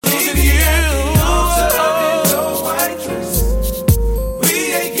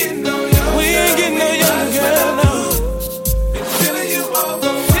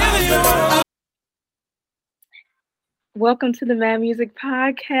Welcome to the Mad Music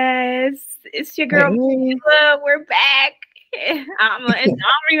Podcast. It's your girl, Hey. Nola. We're back. Alma and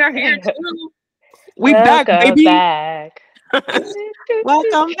Omri are here too. We back, Welcome baby. back.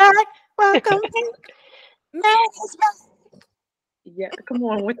 Welcome back. Welcome back. Man is back. Yeah, come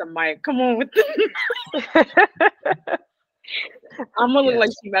on with the mic. Come on with the. I'm gonna look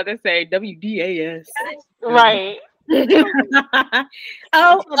like she about to say WDAS. Right.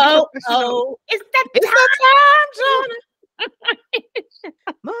 Oh! It's that It's time. the time, Jonah.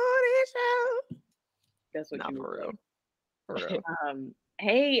 Morning show. That's what Nah, you for were. real. For real.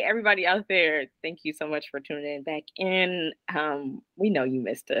 Hey, everybody out there. Thank you so much for tuning in back in. We know you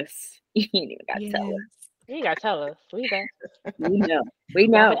missed us. You ain't even got to tell us. You gotta tell us. We there. We know. We I've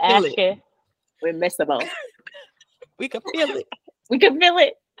know. been Feel it. asking. We're missable. We can feel it. We can feel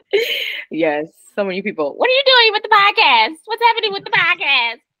it. Yes. So many people. What are you doing with the podcast? What's happening with the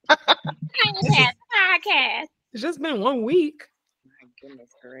podcast? Podcast. It's just been 1 week. My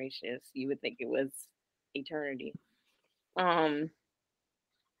goodness gracious. You would think it was eternity.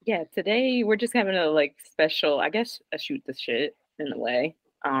 Yeah, today we're just having a special, I guess, a shoot the shit in a way.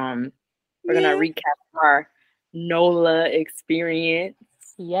 We're gonna recap our Nola experience.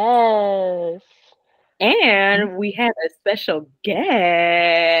 Yes. And we have a special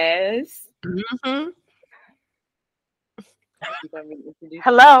guest. Mm-hmm. You want me to introduce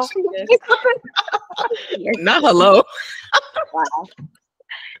Hello. you? Yes. Not hello. Wow.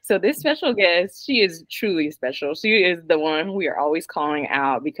 So this special guest, she is truly special. She is the one who we are always calling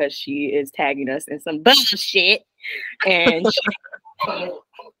out because she is tagging us in some bullshit. And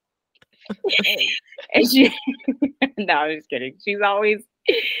she no, I'm just kidding. She's always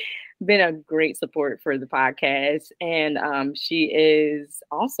been a great support for the podcast. And she is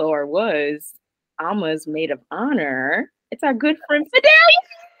also, or was, Alma's maid of honor. It's our good friend Fidelia.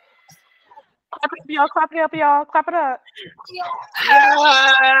 Clap it up, y'all. Clap it up, y'all. Clap it up.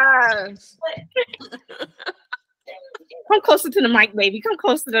 Yes. Come closer to the mic, baby. Come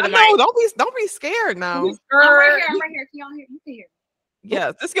closer to the mic. No, don't be scared now. I'm I'm right here. Can y'all hear me? You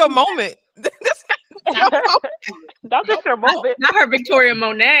Yes, this is your moment. That's just your moment. Not her Victoria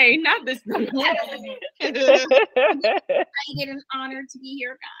Monet. Not this. can hear me? I get an honor to be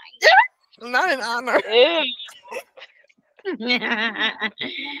here, guys. Not an honor.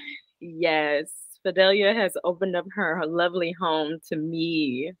 Yes, Fidelia has opened up her lovely home to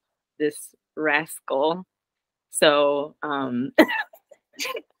me, this rascal. So,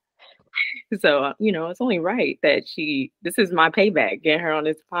 it's only right that this is my payback, get her on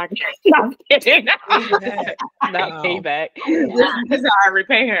this podcast. No, I'm kidding. Not payback. This is how I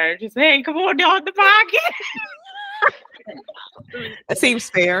repay her. Just, hey, come on down the podcast. That seems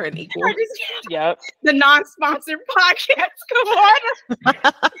fair and equal. Yep. The non-sponsored podcast. Come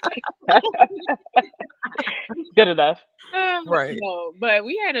on. Good enough. Right. No, but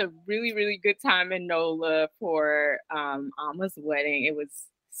we had a really, really good time in Nola for Alma's wedding. It was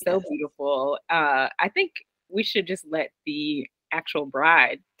so beautiful. I think we should just let the actual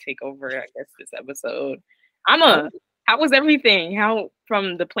bride take over, I guess, this episode. Alma, how was everything? How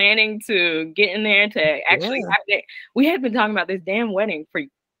from the planning to getting there to actually have it? We had been talking about this damn wedding for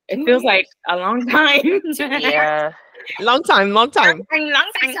it feels like a long time. Yeah. Long time.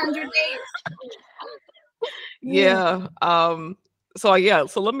 600 days. Yeah. So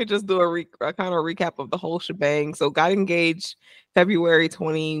let me just do a kind of recap of the whole shebang. So got engaged February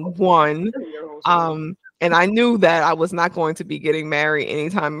 21. And I knew that I was not going to be getting married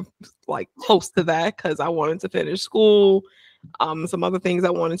anytime close to that because I wanted to finish school, some other things I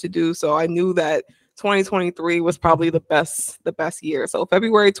wanted to do. So I knew that 2023 was probably the best year. So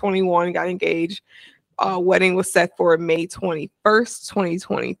February 21 got engaged. Wedding was set for May 21st,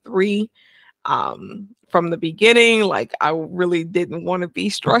 2023. From the beginning, I really didn't want to be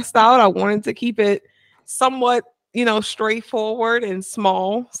stressed out. I wanted to keep it somewhat, straightforward and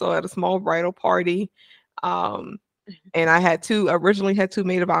small. So at a small bridal party. And I originally had two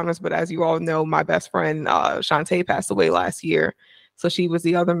maid of honors, but as you all know, my best friend Shantae passed away last year. So she was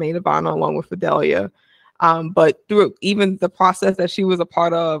the other maid of honor along with Fidelia. But through even the process that she was a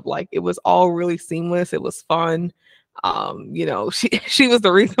part of, it was all really seamless. It was fun. She was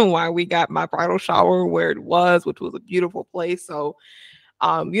the reason why we got my bridal shower where it was, which was a beautiful place. So,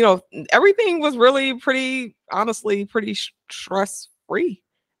 everything was really honestly pretty stress-free,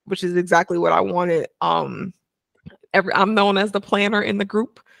 which is exactly what I wanted. I'm known as the planner in the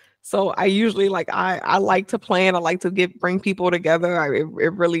group. So I usually I like to plan. I like to bring people together.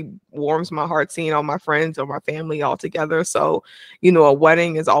 It really warms my heart seeing all my friends or my family all together. So, a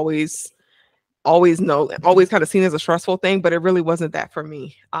wedding is always kind of seen as a stressful thing, but it really wasn't that for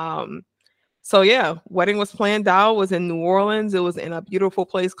me. So yeah, wedding was planned out, was in New Orleans. It was in a beautiful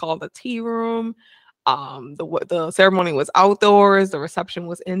place called the Tea Room. The ceremony was outdoors, the reception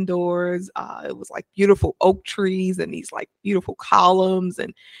was indoors. It was like beautiful oak trees and these like beautiful columns, and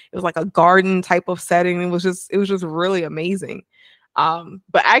it was like a garden type of setting. It was just really amazing.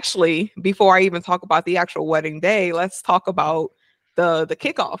 But actually, before I even talk about the actual wedding day, let's talk about the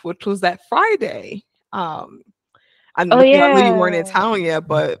kickoff, which was that Friday. I Oh know you weren't in yeah. town yet,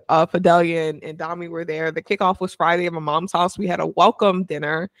 but Fidelia and Dami were there. The kickoff was Friday at my mom's house. We had a welcome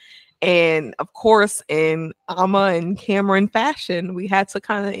dinner. And of course, in Amma and Cameron fashion, we had to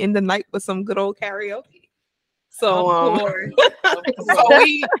kind of end the night with some good old karaoke. So, Of course. so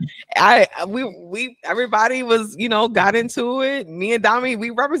we everybody was, got into it. Me and Dami,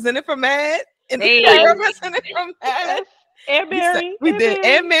 we represented for Mad, and Hey. we represented from Mad. And Mary. We did,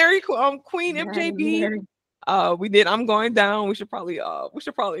 Mary. and Mary, Queen MJB. We did I'm Going Down. We should probably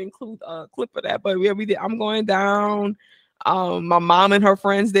include a clip of that. But yeah, we did I'm Going Down. My mom and her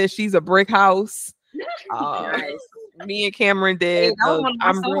friends did She's a Brick House. Nice. Me and Cameron Hey, did that was one of my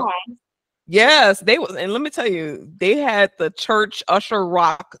I'm Real. songs. Yes, they was, and let me tell you, they had the church usher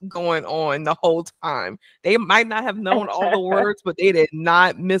rock going on the whole time. They might not have known all the words, but they did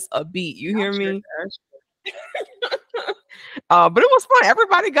not miss a beat. You hear me? But it was fun.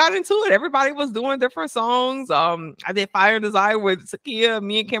 Everybody got into it. Everybody was doing different songs. I did Fire and Desire with Sakia.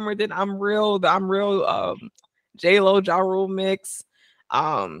 Me and Cameron did I'm Real, J-Lo, Ja Rule mix.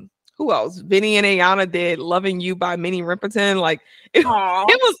 Who else? Vinny and Ayana did Loving You by Minnie Riperton. Like it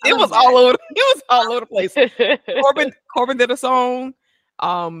was all over. It was all over the place. Corbin did a song.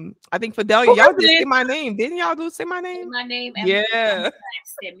 I think Fidelia, y'all did Say My Name. Didn't y'all do Say My Name? Say My Name. Yeah.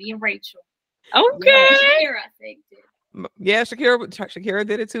 Me and Rachel. Okay. Shakira, I think, did. Yeah, Shakira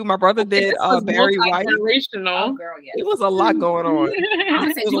did it too. My brother did Barry White. Oh, girl, yes. It was a lot going on.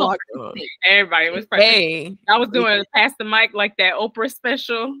 Everybody was present. Hey, I was doing Pass the Mic like that Oprah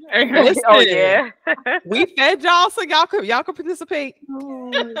special. Listen, oh yeah. We fed y'all so y'all could participate.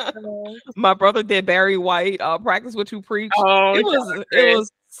 Oh, my brother did Barry White, Practice What You Preach. Oh, it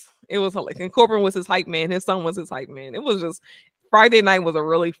was hilarious. And Corbin was his hype man. His son was his hype man. It was just Friday night was a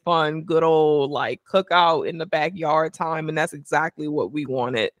really fun, good old like cookout in the backyard time, and that's exactly what we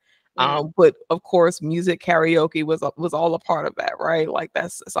wanted. But of course, music karaoke was all a part of that, right? Like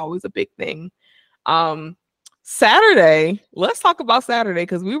it's always a big thing. Saturday, let's talk about Saturday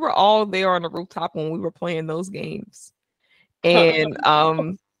because we were all there on the rooftop when we were playing those games. And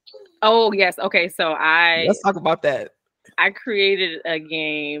oh yes, okay. So let's talk about that. I created a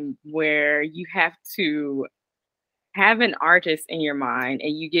game where you have to have an artist in your mind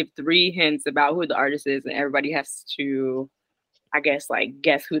and you give 3 hints about who the artist is, and everybody has to, I guess, like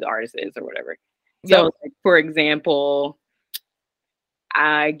guess who the artist is or whatever. So like, for example,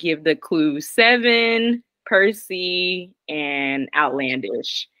 I give the clue 7, Percy, and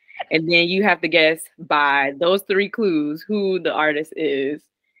Outlandish. And then you have to guess by those 3 clues who the artist is.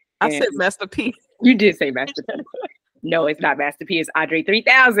 I said Master P. You did say Master P. No, it's not Master P. It's Andre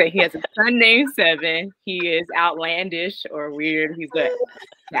 3000. He has a son named 7. He is outlandish or weird. He's the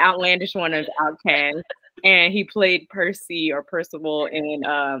outlandish one of Outkast. And he played Percy or Percival in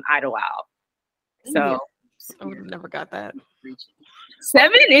Idlewild. So I would have never got that.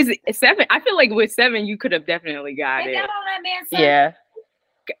 7 is 7. I feel like with 7 you could have definitely got it. That on that man's son? Yeah.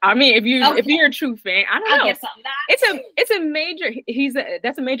 I mean, if you're a true fan, I don't know. It's a major.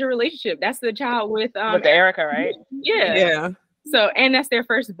 That's a major relationship. That's the child with Erica, right? Yeah. Yeah. So and that's their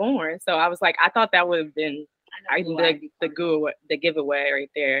firstborn. So I was like, I thought that would have been the giveaway right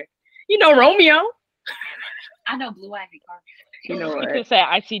there. You know Romeo. I know Blue Ivy Carter. You know what? You could say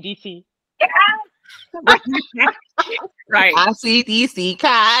ICDC. Right. ICDC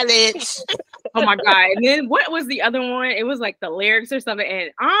College. Oh my god! And then what was the other one? It was like the lyrics or something.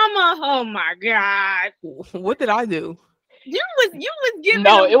 And oh my god! What did I do? You was giving.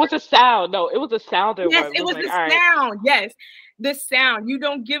 No, it was a sound. No, it was a sound. Yes, it was the sound. Yes, the sound. You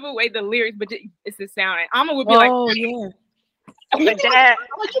don't give away the lyrics, but it's the sound. And Amma would be like, "Oh yeah." You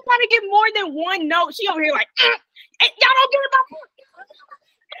gotta get more than one note. She over here like, y'all don't get about.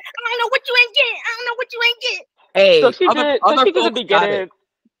 I don't know what you ain't get. I don't know what you ain't get. Hey, so she did the beginning.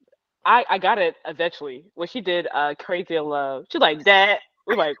 I got it eventually when she did Crazy in Love. She's like that.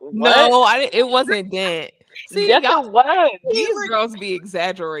 We're like, what? No, it wasn't that. See, yes, it was. These girls be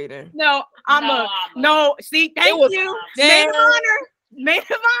exaggerating. No, no. See, thank you. Maid of honor. Maid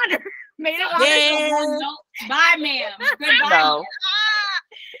of honor. Maid of honor. Bye, ma'am. Goodbye. No.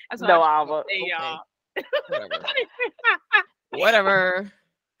 No, Alma. Whatever.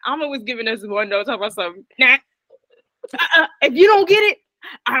 Alma was giving us one note talking about something. Nah. If you don't get it,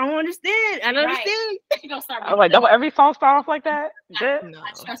 I don't understand. I don't understand. You don't start. I was like, don't every song start off like that? No,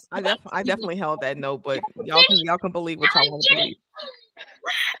 I definitely held that note, but y'all can believe what y'all want to believe.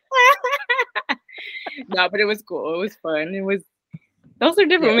 No, but it was cool. It was fun. It was. Those are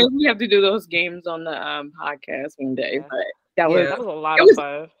different. Maybe we have to do those games on the podcast one day. Yeah. But that was a lot of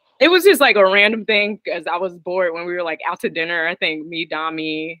fun. It was just like a random thing because I was bored when we were like out to dinner. I think me,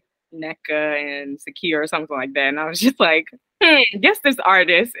 Dami, NECA, and Sakia or something like that. And I was just like, guess this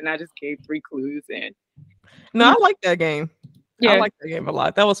artist. And I just gave 3 clues. And no, I like that game. Yeah. I like that game a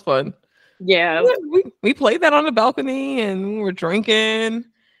lot. That was fun. Yeah. We played that on the balcony and we were drinking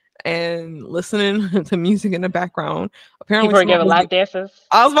and listening to music in the background. Apparently, people were giving lap dances.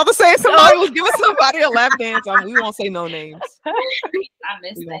 I was about to say somebody was giving somebody a lap dance. We won't say no names. I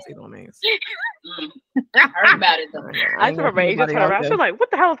missed We that. won't say no names. I heard about it though. I just remember Asia turned around. She was like, "What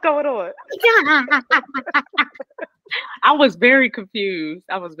the hell is going on?" I was very confused.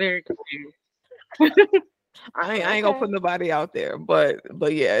 I ain't gonna put nobody out there, but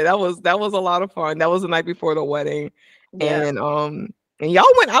yeah, that was a lot of fun. That was the night before the wedding, and y'all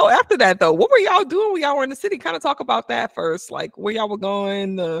went out after that though. What were y'all doing when y'all were in the city? Kind of talk about that first, like where y'all were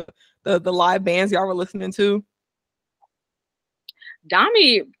going, the live bands y'all were listening to.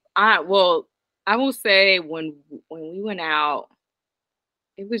 Dami, I will say when we went out,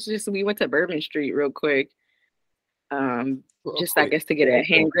 it was just we went to Bourbon Street real quick. I guess to get a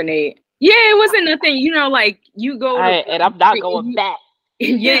hand grenade. Yeah, it wasn't nothing, like you go and I'm not going back.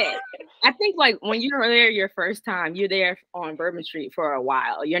 Yeah. I think like when you're there your first time, you're there on Bourbon Street for a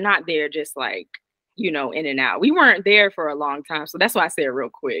while. You're not there just like, in and out. We weren't there for a long time. So that's why I said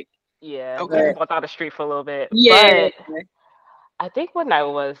real quick. Yeah. Okay. We walked out the street for a little bit. Yeah. But I think what night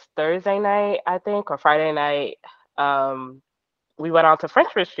was Thursday night, or Friday night. We went out to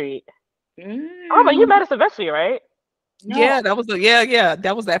Frenchman Street. Oh, but you met us eventually, right? No. Yeah, that was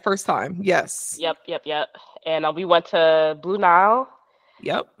that was that first time. Yes. Yep. And we went to Blue Nile.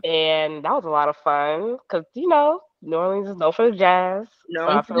 Yep. And that was a lot of fun because New Orleans is known for the jazz. So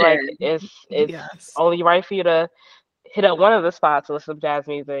I feel like it's only right for you to hit up one of the spots to listen to jazz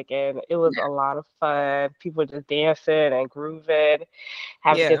music, and it was a lot of fun. People just dancing and grooving,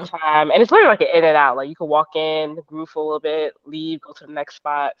 having a good time, and it's literally like an in and out. Like you can walk in, groove for a little bit, leave, go to the next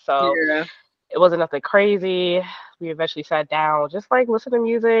spot. So it wasn't nothing crazy. We eventually sat down, just like listen to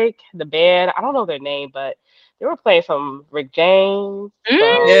music. The band, I don't know their name, but they were playing some Rick James. So,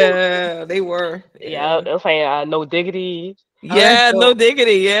 yeah, they were. Yeah, they were playing No Diggity. Yeah, No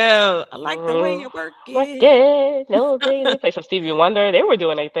Diggity. Yeah, I like the way you work it. No Diggity. Play some Stevie Wonder. They were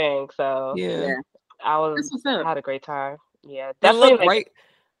doing their thing. So I had a great time. Yeah, definitely. Right.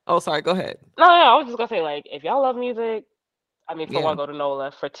 Oh, sorry. Go ahead. No, I was just gonna say, like, if y'all love music, for one, go to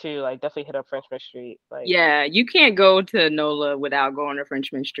Nola. For two, like, definitely hit up Frenchman Street. Like, yeah, you can't go to Nola without going to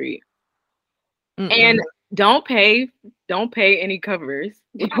Frenchman Street. And don't pay any covers.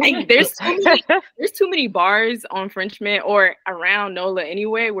 Like, there's too many bars on Frenchman or around Nola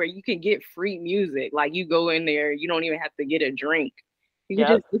anyway where you can get free music. Like you go in there, you don't even have to get a drink. You can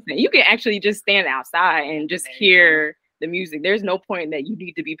just listen. You can actually just stand outside and just hear the music. There's no point that you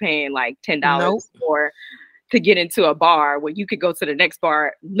need to be paying like $10 or to get into a bar where you could go to the next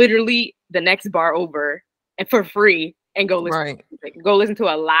bar, literally the next bar over, and for free. And go listen to music. Go listen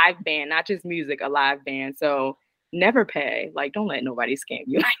to a live band, not just music, a live band. So never pay. Like, don't let nobody scam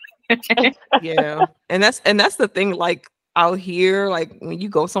you. Yeah. And that's the thing, like out here, like when you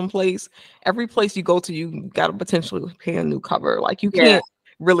go someplace, every place you go to, you gotta potentially pay a new cover. Like you can't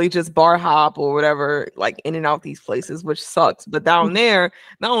really just bar hop or whatever, like in and out these places, which sucks. But down there,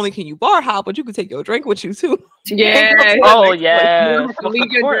 not only can you bar hop, but you can take your drink with you too. Yeah. Oh yeah. Leave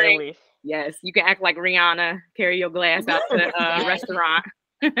your drink. Yes, you can act like Rihanna, carry your glass out to the restaurant.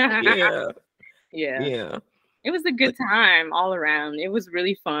 Yeah. It was a good time all around. It was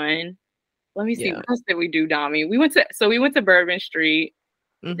really fun. Let me see, what else did we do, Dami? We went to Bourbon Street.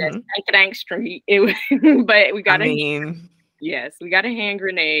 That's Dank Street. But we got we got a hand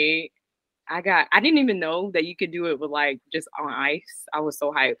grenade. I didn't even know that you could do it with like just on ice. I was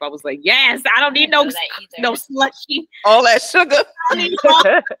so hyped. I was like, yes, I don't need no slushy. All that sugar.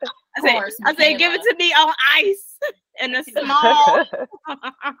 I said, give it to me on ice and a small.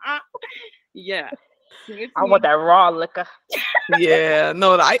 Yeah. I want that raw liquor. Yeah,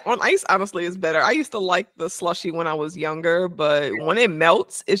 no, on ice honestly is better. I used to like the slushy when I was younger, but when it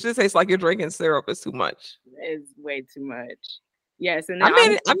melts, it just tastes like you're drinking syrup. It's too much. It's way too much. Yes, and I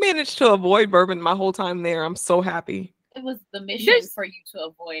managed to avoid bourbon my whole time there. I'm so happy. It was the mission for you to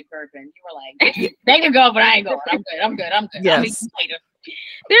avoid bourbon. You were like, they can go, but I ain't going. I'm good. Yes.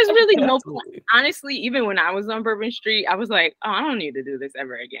 There's really no point. Honestly, even when I was on Bourbon Street, I was like, oh, I don't need to do this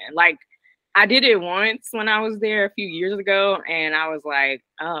ever again. Like, I did it once when I was there a few years ago, and I was like,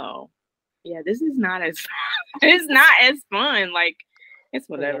 oh, yeah, this is not as it's not as fun. Like, it's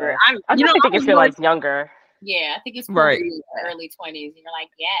whatever. Yeah. I think it's like younger. Yeah, I think it's right. Early 20s. You're like,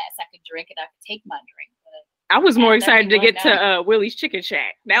 yes, I could drink it. I could take my drink. I was more excited to get to Willie's Chicken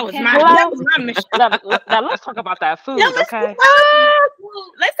Shack. That was my mission. Now let's talk about that food, okay?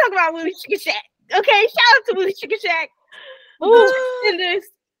 Let's talk about Willie's Chicken Shack. Okay, shout out to Willie's Chicken Shack.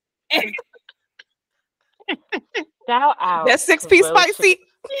 Shout out. That 6-piece spicy.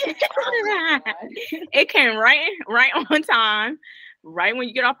 It came right on time. Right when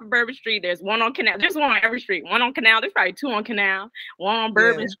you get off of Bourbon Street, there's one on Canal. There's one on every street. One on Canal. There's probably 2 on Canal. One on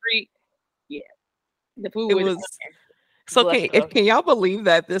Bourbon Street. Yeah. The food was so. Can y'all believe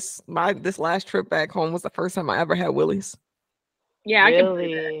that this last trip back home was the first time I ever had Willie's? Yeah,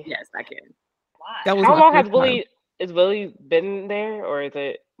 really? I can. Yes, I can. Wow. That was How long has Willie been there, or is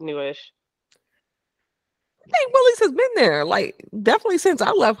it newish? I think Willie's has been there, like definitely since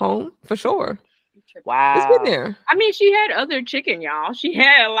I left home, for sure. Wow, it's been there. I mean, she had other chicken, y'all. She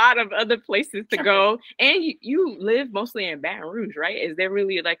had a lot of other places to go, and you live mostly in Baton Rouge, right? Is there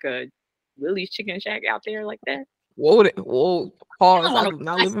really like a Willie's Chicken Shack out there like that? Whoa, pause. I do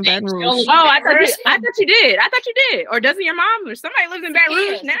not live in Baton Rouge. Oh, I thought you did. I thought you did. Or doesn't your mom or somebody lives in Baton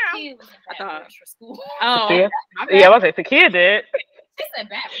Rouge now? I thought for school. Oh, yeah, I was like the kid did. She said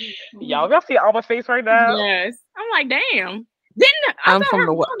Baton Rouge. Y'all see all my face right now? Yes. I'm like, damn. I'm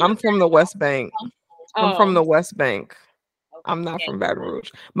from the West Bank. I'm from the West Bank. I'm not from Baton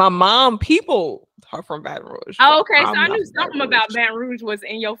Rouge. My mom people are from Baton Rouge. Oh, okay. So I knew something about Baton Rouge was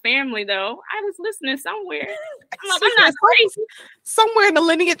in your family, though. I was listening somewhere. I'm not crazy. Somewhere in the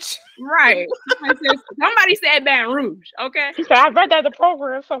lineage. Right. Somebody said Baton Rouge. Okay. She said, I read that in the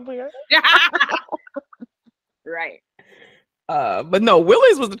program somewhere. Right. But no,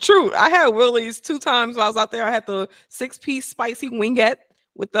 Willie's was the truth. I had Willie's 2 times while I was out there. I had the 6-piece spicy wingette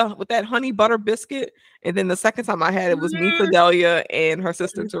with that honey butter biscuit, and then the second time I had it was me, Fidelia, and her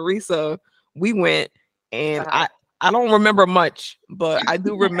sister Teresa. We went, and I don't remember much, but I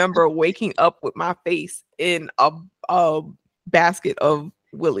do remember waking up with my face in a basket of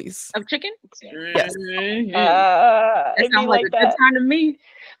Willie's of chicken. Yes, that sounds like a good time to me.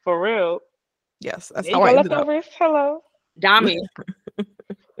 For real. Yes, that's how I ended up. Hello, Dami.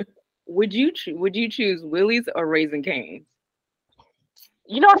 Would you choose Willie's or Raising Cane's?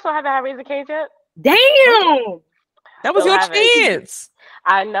 You know, I still haven't had Raising Cane's yet. Damn, that was your chance.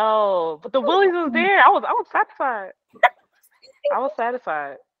 I know, but the Willie's was there. I was satisfied. I was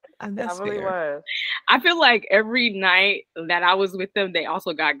satisfied. I really was. I feel like every night that I was with them, they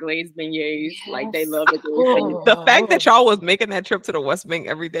also got glazed beignets. Yes. Like they love it. The fact that y'all was making that trip to the West Bank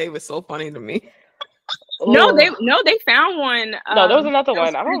every day was so funny to me. No, they found one. No, there was another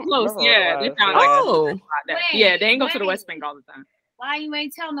one. I don't close. Yeah, they found. Yeah, they ain't go to the West Bank all the time. Why you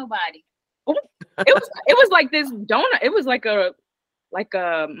ain't tell nobody? It was like this donut. It was like a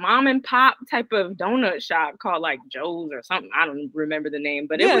mom and pop type of donut shop called like Joe's or something. I don't remember the name,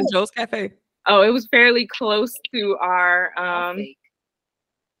 but it was Joe's Cafe. Oh, it was fairly close to our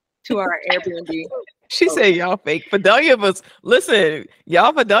Airbnb. She said y'all fake. Fidelia was craving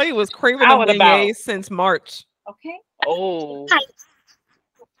the beignets since March. Okay. Oh.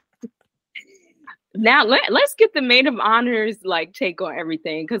 Now let's get the maid of honors like take on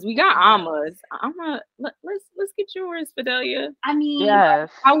everything because we got Alma's. Let's get yours, Fidelia. I mean, yes.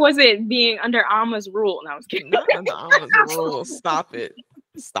 How was it being under Alma's rule? No, I was kidding. Not under Alma's rule. Stop it.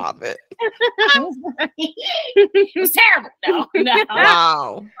 It was terrible. No.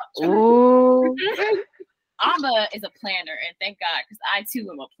 Wow. Ooh. Alma is a planner, and thank God, because I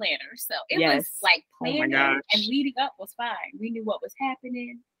too am a planner. So it was like planning and leading up was fine. We knew what was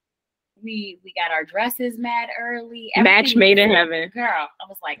happening. We got our dresses mad early. Match made in heaven. Girl, I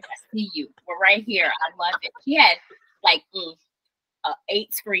was like, I see you. We're right here. I love it. She had like a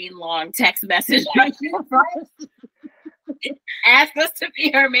 8-screen long text message. Asked us to be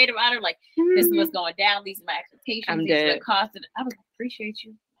her maid of honor. Like, this was going down. These are my expectations. These are the costs. I was appreciate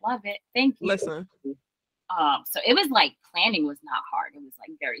you. Love it. Thank you. Listen. So it was like planning was not hard. It was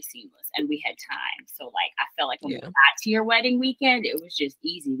like very seamless and we had time. So like I felt like when we got to your wedding weekend, it was just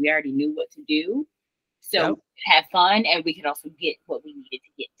easy. We already knew what to do. So we could have fun and we could also get what we needed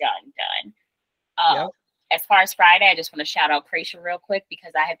to get done. As far as Friday, I just want to shout out Kracia real quick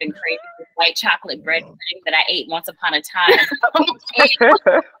because I have been craving this white chocolate bread pudding that I ate once upon a time in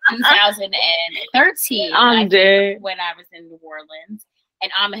 2013. I'm dead. When I was in New Orleans.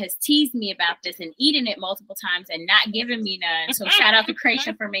 And Amma has teased me about this and eaten it multiple times and not giving me none. So shout out to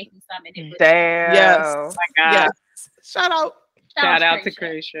Kreisha for making some. And it was Damn. Oh my God. Yes. Shout out. Shout out to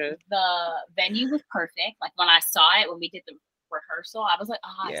Kreisha. The venue was perfect. Like when I saw it, when we did the rehearsal, I was like,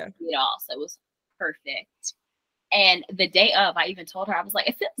 oh, I see it all. So it was perfect. And the day of, I even told her, I was like,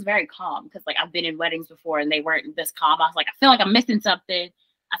 it feels very calm because like I've been in weddings before and they weren't this calm. I was like, I feel like I'm missing something.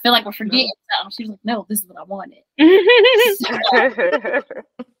 I feel like we're forgetting something. She was like, no, this is what I wanted. So,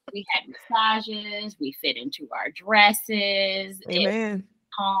 we had massages. We fit into our dresses. Amen.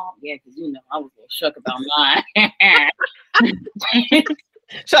 Calm. Yeah, because you know, I was a little shook about mine.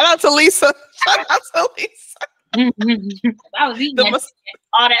 Shout out to Lisa. Shout out to Lisa. I was eating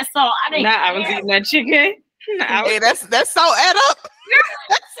all that salt. I was eating that chicken. Hey, that's so add up.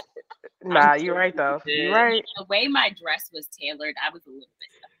 Nah, you're right though. You're right. The way my dress was tailored, I was a little bit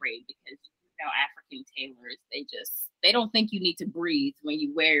afraid because you know African tailors, they don't think you need to breathe when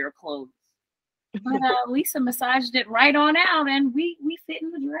you wear your clothes. But Lisa massaged it right on out, and we fit in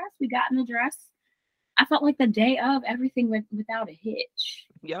the dress. We got in the dress. I felt like the day of everything went without a hitch.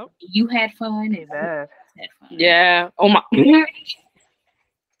 Yep. You had fun. And had fun. Yeah. Oh my.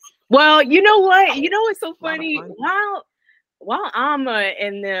 Well, you know what? You know what's so funny? While Amma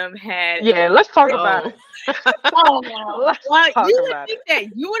and them had let's talk about it. Oh no. Well,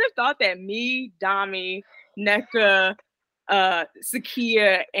 you would have thought that me, Dami, Neka,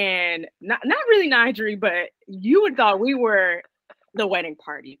 Sakia, and not really Nigeri, but you would have thought we were the wedding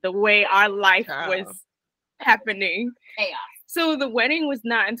party, the way our life was happening. Chaos. So the wedding was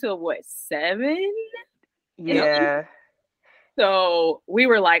not until what, 7? Yeah. So we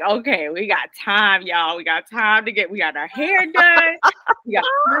were like, okay, we got time, y'all. We got time we got our hair done. We got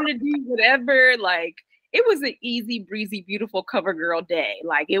time to do whatever. Like, it was an easy breezy, beautiful cover girl day.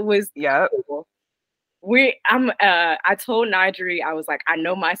 Like, it was cool. I told Nigeri, I was like, I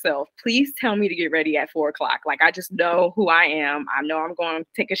know myself. Please tell me to get ready at 4:00. Like, I just know who I am. I know I'm going to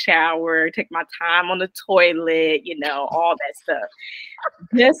take a shower, take my time on the toilet, you know, all that stuff.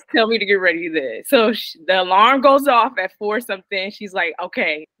 Just tell me to get ready then. So the alarm goes off at 4 something. She's like,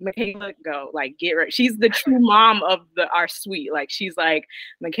 okay, Michaela, go. Like, get ready. She's the true mom of our suite. Like, she's like,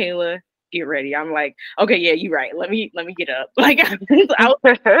 Michaela, get ready. I'm like, okay, yeah, you're right. Let me get up. Like,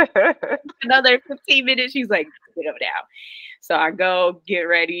 another 15 minutes. She's like, get up now. So I go get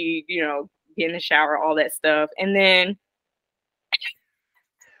ready, you know, get in the shower, all that stuff. And then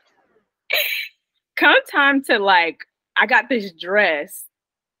come time to like, I got this dress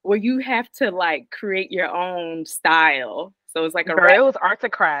where you have to like create your own style. So it's like it was arts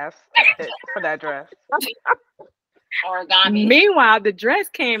and crafts for that dress. Origami. Meanwhile, the dress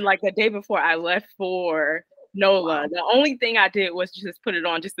came like a day before I left for Nola. Wow. The only thing I did was just put it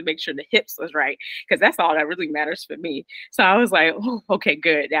on just to make sure the hips was right, because that's all that really matters for me. So I was like, oh, okay,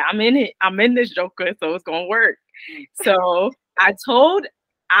 good. Now I'm in it. I'm in this joker, so it's gonna work. So I told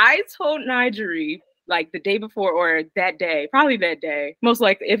Nigeri like the day before or that day, probably that day, most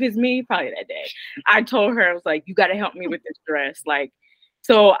likely. If it's me, probably that day. I told her, I was like, you got to help me with this dress, like.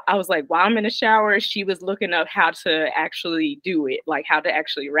 So I was like, while I'm in the shower, she was looking up how to actually do it, like how to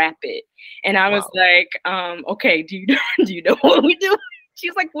actually wrap it. And I was like, okay, do you know what we do?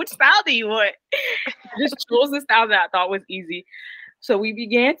 She's like, which style do you want? Just chose the style that I thought was easy. So we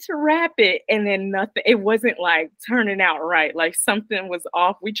began to wrap it, and then it wasn't like turning out right. Like something was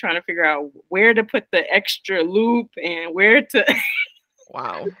off. We trying to figure out where to put the extra loop and where to.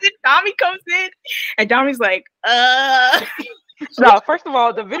 Wow. Then Dami comes in, and Dami's like, No, first of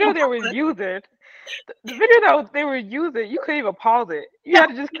all, the video they were using, you couldn't even pause it. You had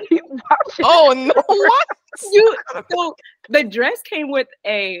to just keep watching. Oh no! What? So the dress came with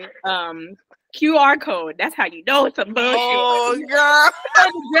a QR code. That's how you know it's a bullshit. Oh girl! So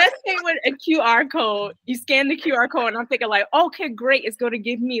the dress came with a QR code. You scan the QR code, and I'm thinking like, okay, great. It's going to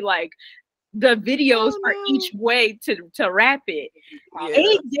give me like the videos for each way to wrap it. Yeah.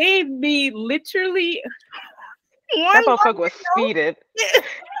 It gave me literally. That motherfucker was speeded. It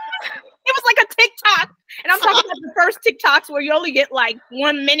was like a TikTok. And I'm talking about the first TikToks where you only get like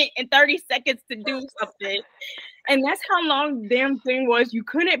 1 minute and 30 seconds to do something. And that's how long the damn thing was. You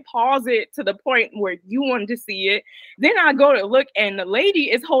couldn't pause it to the point where you wanted to see it. Then I go to look, and the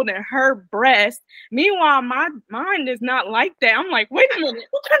lady is holding her breast. Meanwhile, mine is not like that. I'm like, wait a minute,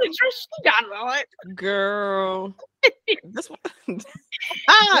 what kind of dress she got on? Girl. This one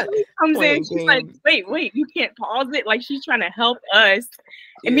comes in, she's like, wait, you can't pause it. Like, she's trying to help us.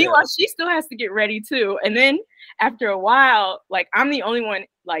 And meanwhile, she still has to get ready too. And then after a while, like, I'm the only one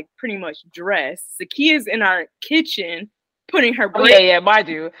like pretty much dressed. Sakia's in our kitchen putting her braid. Yeah, mind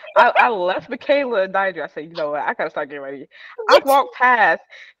you. I left Michaela and Nigel. I said, you know what? I gotta start getting ready. I walked past.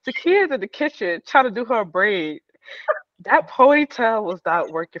 Zakia's in the kitchen trying to do her braid. That ponytail was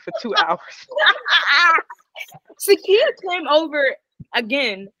not working for 2 hours. Zakia came over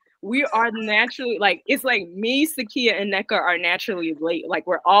again. We are naturally like, it's like me, Zakia, and Nneka are naturally late. Like,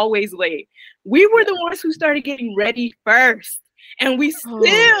 we're always late. We were the ones who started getting ready first. And we still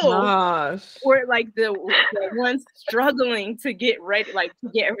were like the ones struggling to get ready, like to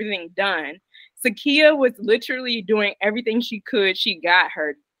get everything done. Zakia was literally doing everything she could. She got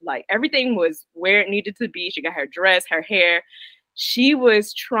her, like, everything was where it needed to be. She got her dress, her hair. She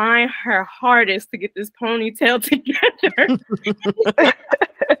was trying her hardest to get this ponytail together.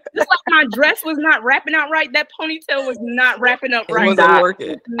 Just like my dress was not wrapping out right, that ponytail was not wrapping up right. It wasn't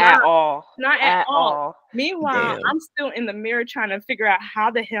working at all. Not at all. Meanwhile, I'm still in the mirror trying to figure out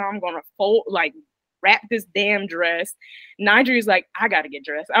how the hell I'm gonna wrap this damn dress. Nigeri's like, I gotta get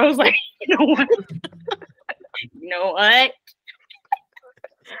dressed. I was like, you know what? You know what?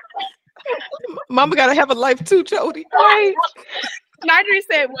 Mama gotta have a life too, Jody. Right. Nigeri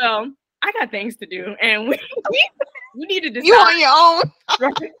said, well, I got things to do, and we need to decide. You on your own.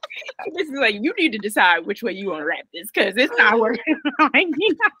 Right? This is like, you need to decide which way you want to wrap this, because it's not working. So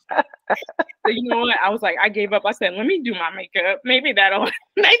you know what? I was like, I gave up. I said, let me do my makeup. Maybe that'll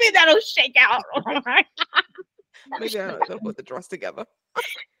shake out. Maybe I'll put the dress together.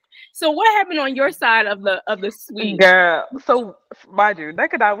 So what happened on your side of the suite? Girl, so mind you,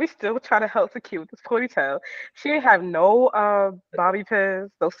 Nneka and I, we still trying to help Zakia with this ponytail. She didn't have no bobby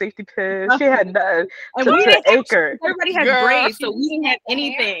pins, no safety pins. She had nothing. And we didn't anchor. Everybody had braids, so we didn't have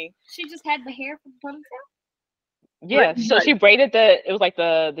anything. She just had the hair from the ponytail. Yeah, so she braided it was like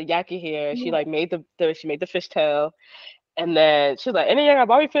the yaki hair. She like made the fishtail. And then she was like, any of y'all got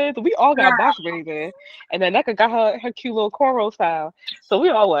bobby pins? We all got box braids in. And then Nneka got her cute little cornrow style. So we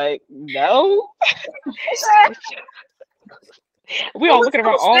all like, no. We all looking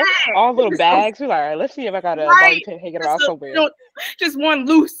around all little bags. We're like, all right, let's see if I got a bobby pin hanging around somewhere. Just one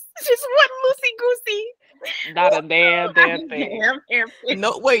loose. Just one loosey-goosey. Not a damn thing.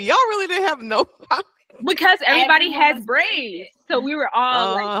 No, wait, y'all really didn't have no bobby. Because everybody has braids. So we were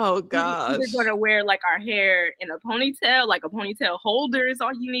all gosh. We're gonna wear like our hair in a ponytail, like a ponytail holder is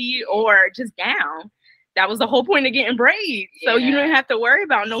all you need, or just down. That was the whole point of getting braids. So you didn't have to worry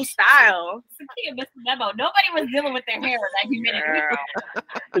about no style. Nobody was dealing with their hair with that humidity.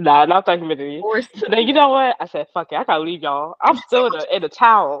 Nah, not that humidity. So then you know what? I said, fuck it, I gotta leave y'all. I'm still in a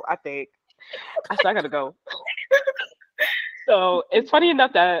towel, I think. I said I gotta go. So it's funny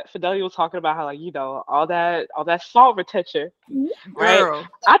enough that Fidelia was talking about how, like, you know, all that salt retention, right? Girl.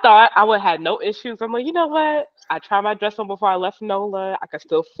 I thought I would have no issues. I'm like, you know what? I tried my dress on before I left Nola. I could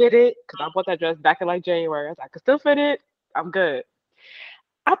still fit it because I bought that dress back in like January. I could still fit it. I'm good.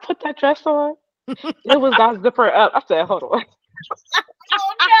 I put that dress on. It was not zipper up. I said, hold on.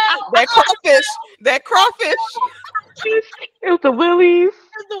 Oh no! That crawfish. It was the willies. It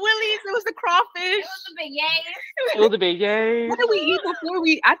was the willies. It was the crawfish. It was the beignets. It was the beignets. What did we eat before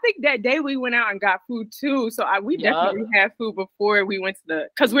I think that day we went out and got food too. So we definitely had food before we went to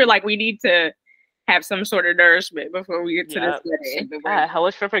because we're like, we need to have some sort of nourishment before we get to this wedding.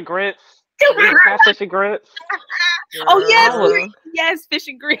 Hellish shrimp and grits. Fish and grits. Oh yes, fish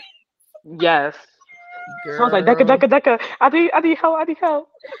and grits. Yes. Girl. So I was like, Nneka, I need help.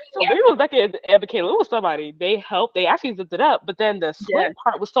 So maybe it was Nneka and Michaela. It was somebody. They helped. They actually zipped it up, but then the sweat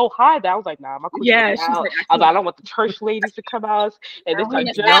part was so high that I was like, nah, my coochie out. Like, I was like, I don't want the church ladies to come out and this like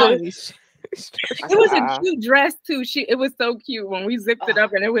judges. It was a cute dress too. It was so cute when we zipped it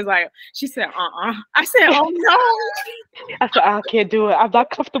up, and it was like, she said, I said, oh no. I said, I can't do it. I'm not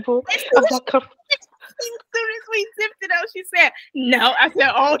comfortable. I'm not comfortable. As soon as we zipped it up, she said, no. I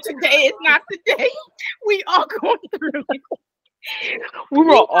said, oh, today is not the day. We all going through it. We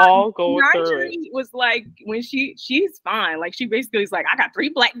were all going through it. Was like, when she's fine. Like, she basically is like, I got 3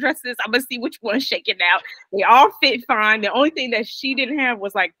 black dresses. I'm going to see which one's shaking out. They all fit fine. The only thing that she didn't have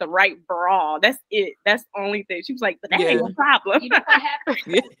was like the right bra. That's it. That's the only thing. She was like, but that ain't a problem. You know what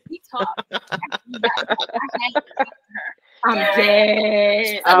happened? We talked. I'm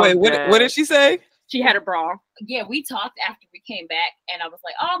dead. Wait, what did she say? She had a bra. Yeah, we talked after we came back, and I was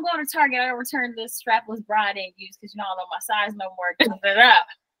like, "Oh, I'm going to Target. I returned this strapless bra I didn't use because you know I don't know my size no more."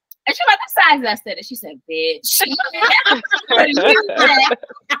 And she like, "What size?" I said it. She said, "Bitch."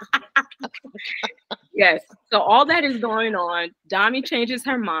 Yes. So all that is going on. Dami changes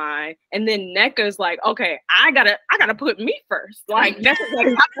her mind, and then NECA's like, okay, I gotta put me first. Like NECA's like,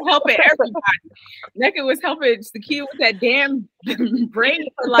 I'm helping everybody. NECA was helping Sakia with that damn brain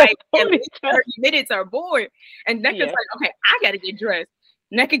for like at least 30 minutes or more. And NECA's like, okay, I gotta get dressed.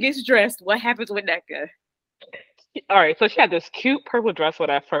 NECA gets dressed. What happens with NECA? All right, so she had this cute purple dress with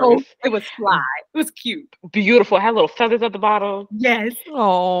at first. Oh, it was fly. It was cute. Beautiful. It had little feathers at the bottom. Yes.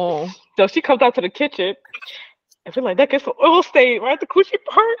 Oh. So she comes out to the kitchen and feel like that gets some oil stain right at the coochie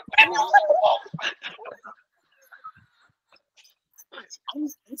part.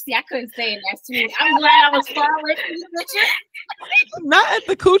 See, I couldn't say it that sweet. I'm glad I was far away from the picture. Not at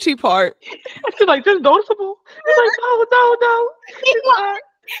the coochie part. She's like, this noticeable. She's like, no.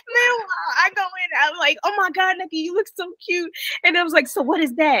 Meanwhile, I go in, I'm like, oh my God, Nikki, you look so cute. And I was like, so what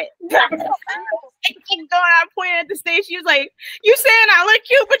is that? I pointed at the stage. She was like, you saying I look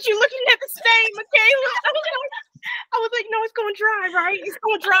cute, but you looking at the stain, Michaela. I was like, no, it's going dry, right? It's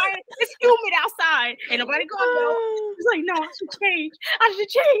going dry. It's humid outside. Ain't nobody going to know. She's like, no, I should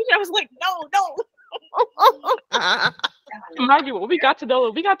change. I was like, no. Mind you, when we got to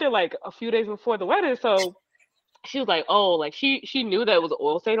Nola, we got there like a few days before the wedding, so she was like, oh, like she knew that it was an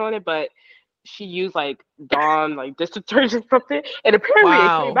oil stain on it, but she used like Dawn like dish detergent or something, and apparently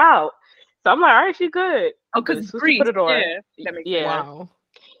it came out. So I'm like, all right, she's good. Oh, because it's grease. Put it on. Yeah. Wow.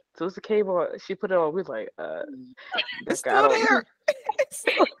 So as it came on, she put it on. We was like, it's still there.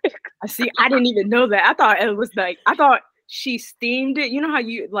 I see. I didn't even know that. I thought it was like, she steamed it. You know how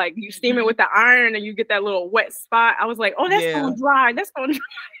you steam it with the iron and you get that little wet spot. I was like, oh, that's going dry. That's going dry.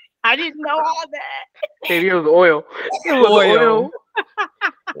 I didn't know all that. Maybe it was oil. It was oil.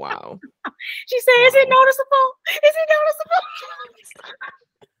 Wow. She said, is it noticeable? Is it noticeable?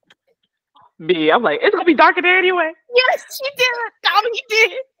 Me, I'm like, it's gonna be darker there anyway. Yes, she did. Tommy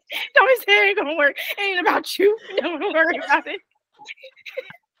did. Tommy said it ain't gonna work. It ain't about you. Don't worry about it.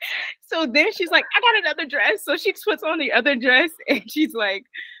 So then she's like, I got another dress. So she puts on the other dress and she's like,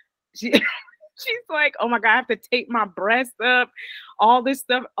 she's like, oh my God, I have to tape my breasts up, all this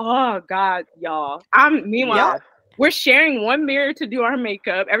stuff. Oh God, y'all. Meanwhile, we're sharing one mirror to do our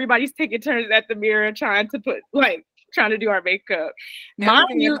makeup. Everybody's taking turns at the mirror trying to do our makeup.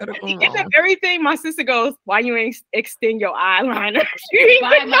 Everything, my sister goes, why you ain't extend your eyeliner?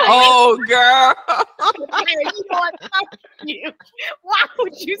 Oh, girl. Why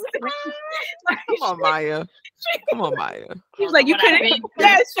would you say Come on, Maya. She's like, you could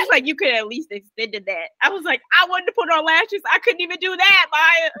she's like, you could at least extended that. I was like, I wanted to put on lashes. I couldn't even do that,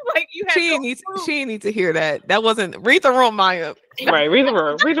 Maya. Like you had she need to hear that. That wasn't read the room, Maya. Right, read the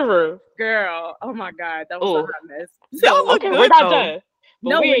room. Girl, oh my God, that was a mess. So, okay, we're not done. But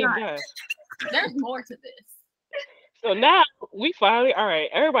no, we we're ain't not done. There's more to this. So now we finally, all right,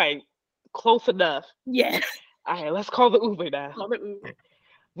 everybody close enough. Yes. All right, let's call the Uber now. Call the Uber.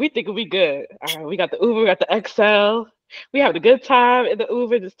 We think we good. All right, we got the Uber, we got the XL. We have a good time in the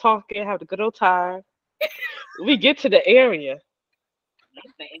Uber, just talking, have a good old time. We get to the area.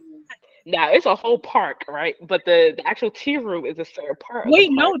 Now it's a whole park, right? But the actual tea room is a certain part.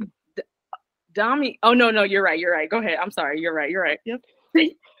 Wait, no, Dami. Oh no, you're right. Go ahead. I'm sorry. You're right. Yep.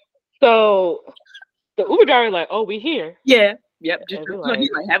 So the Uber driver like, oh, we here. Yeah. Yep. Just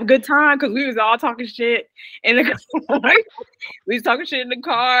have a good time because we was all talking shit in the car. We was talking shit in the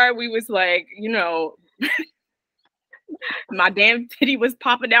car. We was like, my damn titty was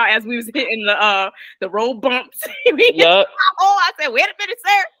popping out as we was hitting the road bumps. Yep. Oh, I said, wait a minute,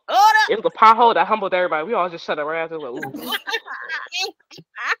 sir. Hold up. It was a pothole that humbled everybody. We all just shut up right after. Like, ooh.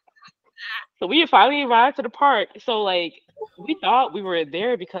 So we finally arrived to the park. So like we thought we were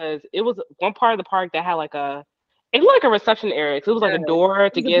there because it was one part of the park that had like a reception area. So it was like a door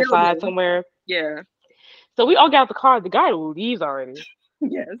to get inside somewhere. Yeah. So we all got out the car. The guy leaves already.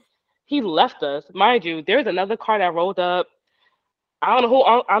 Yes. He left us. Mind you, there's another car that rolled up. I don't know who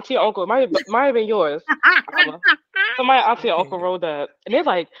auntie or uncle. It might have been yours. Somebody auntie or uncle rolled up. And they're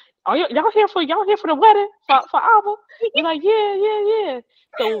like, "Are y'all here for the wedding for Alba?" We're like, yeah.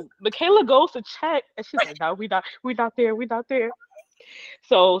 So Michaela goes to check and she's like, no, we not there.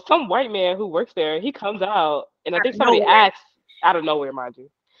 So some white man who works there, he comes out and I think somebody asks, out of nowhere, mind you.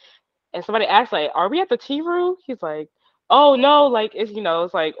 And somebody asks, like, are we at the tea room? He's like, oh no, like it's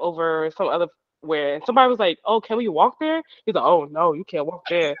it's like over some other where. And somebody was like, oh, can we walk there? He's like, oh no, you can't walk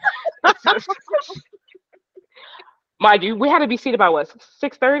there. Mind you, we had to be seated by what,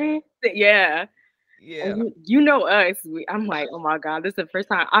 6:30? Yeah. Yeah. You know us. I'm like, oh my God, this is the first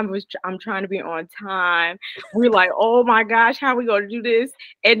time I'm trying to be on time. We're like, oh my gosh, how are we gonna do this?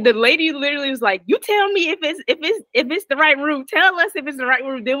 And the lady literally was like, you tell me if it's the right room. Tell us if it's the right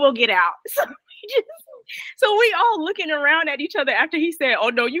room, then we'll get out. So So we all looking around at each other after he said, "Oh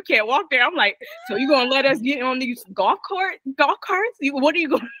no, you can't walk there." I'm like, "So you gonna let us get on these golf carts? What are you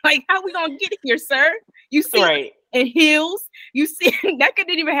going like? How we gonna get here, sir? You see Right. in heels? You see that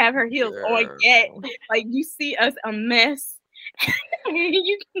didn't even have her heels on yet. Like you see us a mess.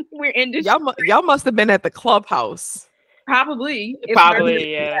 We're in this. Y'all must have been at the clubhouse. Probably,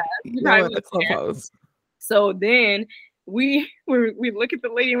 yeah. Y'all at the clubhouse. So then we look at the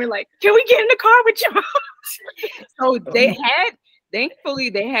lady and we're like, "Can we get in the car with y'all?" So thankfully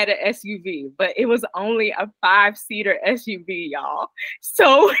they had an SUV, but it was only a 5-seater SUV, y'all.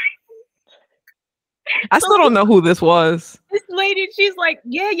 So I still don't know who this was. This lady, she's like,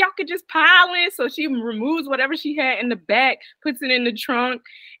 "Yeah, y'all could just pile in." So she removes whatever she had in the back, puts it in the trunk,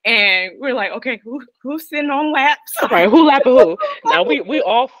 and we're like, "Okay, who's sitting on laps?" Right, who lapping who? Now we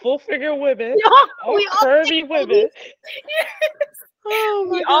all full figure women, all curvy women. Yes. Oh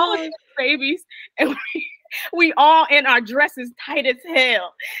my we God. all babies, and we all in our dresses tight as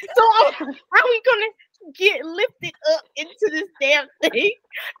hell. So how are we gonna get lifted up into this damn thing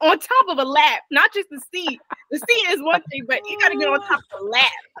on top of a lap? Not just the seat. The seat is one thing, but you gotta get on top of a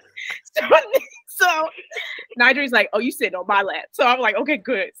lap. So Nigeria's like, "Oh, you sitting on my lap." So I'm like, "Okay,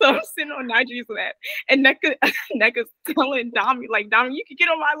 good." So I'm sitting on Nigeria's lap, and Neka's telling Dami, like, "Dami, you can get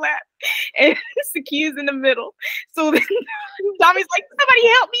on my lap," and Sakia's in the middle. So then Dami's like, "Somebody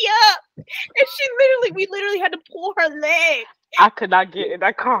help me up!" And we literally had to pull her leg. I could not get in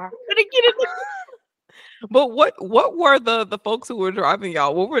that car. Couldn't get in the But what were the folks who were driving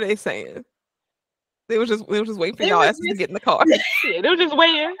y'all? What were they saying? They were just waiting for y'all asses to get in the car. Yeah, they were just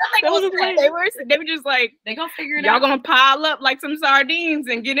waiting. They were just like, they gonna figure it y'all out. Y'all gonna pile up like some sardines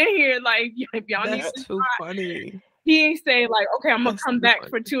and get in here. Like, if y'all need That's too funny. He ain't say like, "Okay, I'm gonna come back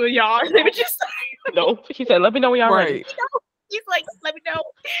for 2 of y'all." They were just like, no. He said, "Let me know when y'all ready." He's like, "Let me know."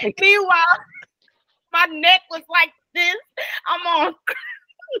 Meanwhile, my neck was like this. I'm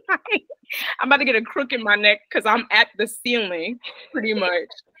about to get a crook in my neck because I'm at the ceiling pretty much.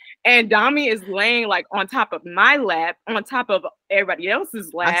 And Dami is laying like on top of my lap, on top of everybody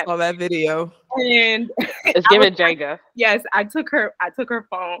else's lap. I saw that video. And it's giving Jenga. Yes, I took her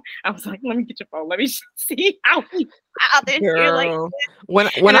phone. I was like, "Let me get your phone. Let me see how we filed this here." Like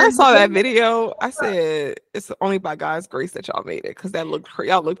when I saw that video, I said, "It's only by God's grace that y'all made it," because that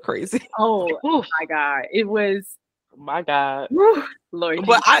y'all looked crazy. Oh my God, it was. My God. Lord.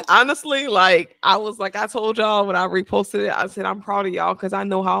 But I honestly, like, I was like, I told y'all when I reposted it, I said, "I'm proud of y'all because I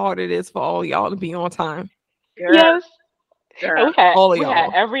know how hard it is for all y'all to be on time." Yes. And we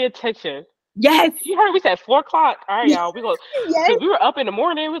had every attention. Yes. You heard we said 4 o'clock. All right, y'all. We were up in the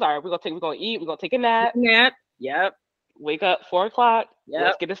morning. We was all right, we're gonna eat, we're gonna take a nap. Yep. Wake up 4 o'clock. Yep.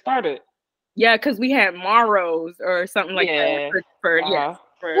 Let's get it started. Yeah, because we had Morrows or something like that.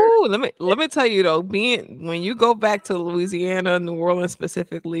 Ooh, let me tell you though, when you go back to Louisiana, New Orleans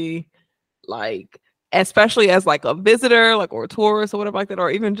specifically, like especially as like a visitor, like or a tourist or whatever like that,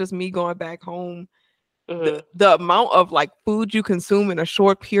 or even just me going back home, the amount of like food you consume in a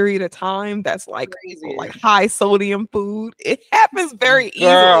short period of time that's like high sodium food, it happens very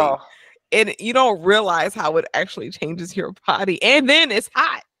easily. And you don't realize how it actually changes your body. And then it's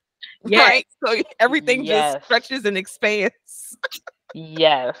hot. Right? So everything just stretches and expands.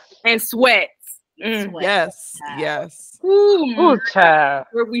 Yes. And sweats. Yes. Yes. Ooh, child.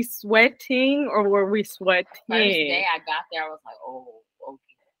 Were we sweating or were we sweating? First day I got there, I was like, "Oh,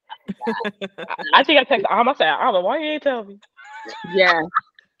 okay." I think I texted I said, "Alma, why you ain't tell me?" Yeah.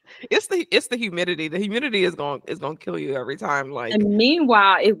 It's the humidity. The humidity is going to kill you every time. Like, and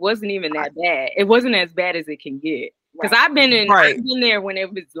meanwhile, it wasn't even that bad. It wasn't as bad as it can get. Because I've been there when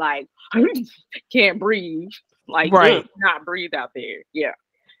it was like can't breathe, like not breathe out there. Yeah.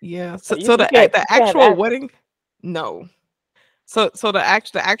 Yeah. So the actual wedding, no. So the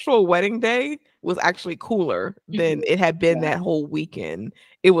actual wedding day was actually cooler than it had been that whole weekend.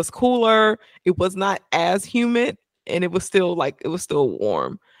 It was cooler. It was not as humid, and it was still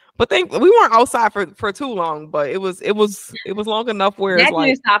warm. But we weren't outside for too long, but it was long enough where that it's like,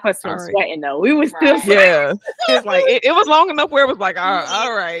 didn't stop us from sweating though. We were still sweating. It's like it was long enough where it was like,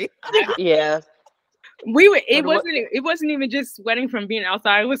 all right. Yeah. It wasn't even just sweating from being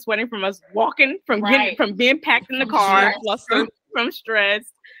outside. It was sweating from us walking, from being packed in the car, from stress,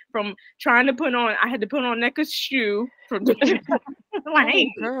 from trying to put on. I had to put on Neka's shoe. Like,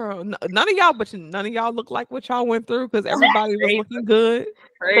 girl, none of y'all look like what y'all went through because everybody was looking good.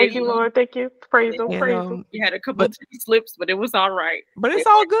 Thank you, Lord. Thank you. Praise Him. Praise Him. You had a couple of slips, but it was all right. But it's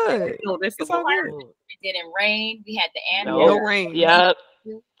all good. It's all good. It didn't rain. We had the animals. No rain. Yep.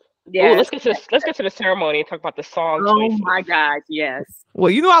 Yes. Let's get to the ceremony and talk about the song Oh choices. my God, yes. Well,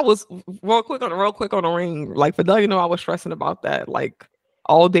 you know, I was real quick on the ring. Like Fidelia, you know, I was stressing about that. Like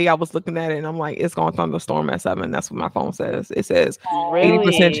all day I was looking at it and I'm like, it's gonna thunderstorm at 7. That's what my phone says. It says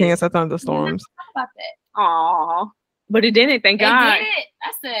 80% chance of thunderstorms. About that. Aw. But it didn't, thank God. It did.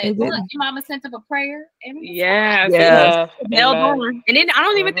 I said, look, your mama sent up a prayer. Yeah. Held on. And then I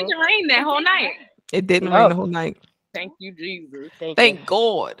don't even think it rained that whole night. It didn't rain the whole night. Thank you, Jesus. Thank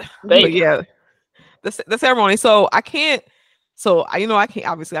God. But yeah, the ceremony. So I can't. So I can't.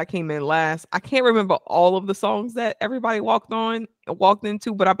 Obviously, I came in last. I can't remember all of the songs that everybody walked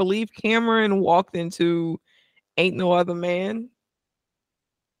into, but I believe Cameron walked into "Ain't No Other Man."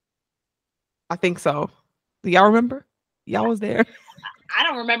 I think so. Do y'all remember? Y'all was there. I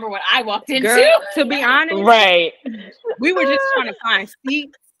don't remember what I walked into. Girl, to be honest, right? We were just trying to find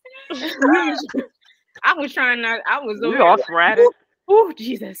seats. I was trying not. I was over all sporadic. Oh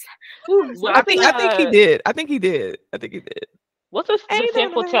Jesus! Ooh, so I think he did. I think he did. What's the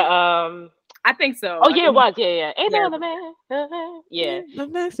sample to I think so. Oh yeah, it was. Yeah. Ain't no other man. Yeah.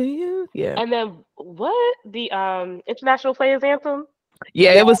 Nice to you. Yeah. And then what the international players anthem?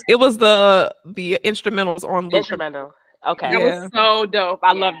 Yeah, it was the instrumentals on loop. Instrumental. Okay. That was so dope.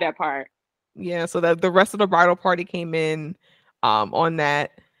 I love that part. Yeah, so that the rest of the bridal party came in on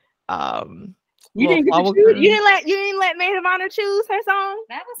that. You didn't get to choose. You didn't let Maid of Honor choose her song?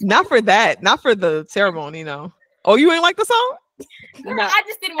 That was not for that, not for the ceremony, no. Oh, you ain't like the song? Girl, I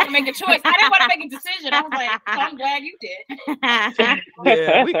just didn't want to make a choice. I didn't want to make a decision. I was like, I'm glad you did.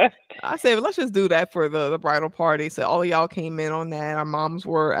 Yeah, I said, let's just do that for the bridal party. So all of y'all came in on that. Our moms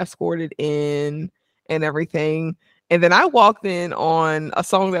were escorted in and everything. And then I walked in on a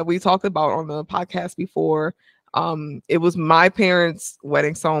song that we talked about on the podcast before. It was my parents'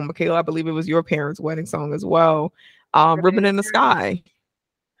 wedding song. Michaela, I believe it was your parents' wedding song as well. Ribbon in the Sky.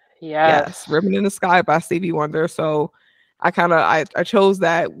 Yes, Ribbon in the Sky by Stevie Wonder. So I chose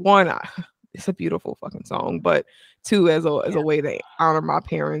that. One, it's a beautiful fucking song, but two, as a way to honor my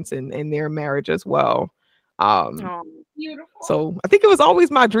parents and their marriage as well. Beautiful. So I think it was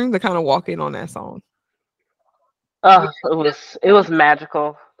always my dream to kind of walk in on that song. Oh, it was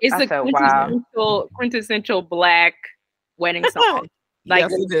magical. It's a quintessential Black wedding song. Like,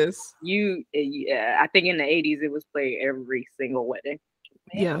 yes, it is. I think in the 80s it was played every single wedding.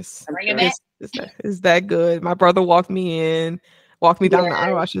 Yes, it's that good. My brother walked me down the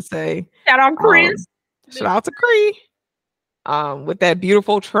aisle, I should say. Shout out Chris. Shout out to Cree. With that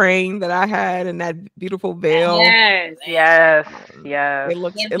beautiful train that I had and that beautiful veil. Yes. It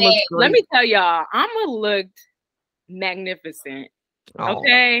looks great. Let me tell y'all, Amma looked magnificent.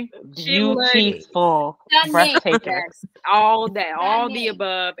 Okay, beautiful, breathtaking. All the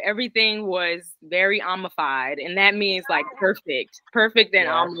above, everything was very Ammified, and that means like perfect and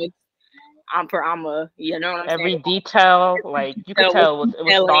almost for Amma. You know what I'm saying? Every detail, like you could tell, it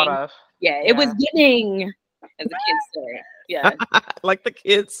was thought of. Yeah, it was giving, as the kids say. Yeah, like the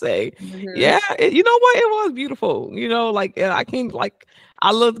kids say. Mm-hmm. Yeah, you know what? It was beautiful. You know, like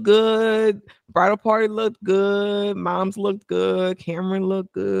I looked good. Bridal party looked good. Moms looked good. Cameron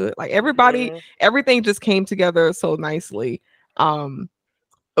looked good. Like everybody, everything just came together so nicely. But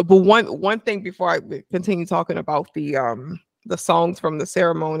one thing before I continue talking about the songs from the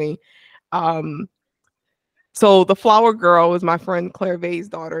ceremony. So the flower girl is my friend Claire Vay's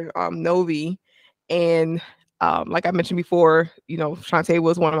daughter, Novi, and like I mentioned before, you know, Shantae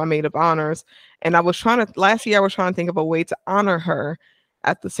was one of my maid of honors, and last year I was trying to think of a way to honor her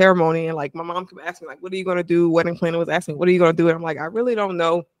at the ceremony. And like my mom kept asking, like, what are you going to do? Wedding planner was asking, what are you going to do? And I'm like, I really don't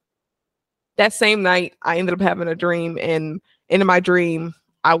know. That same night, I ended up having a dream, and in my dream,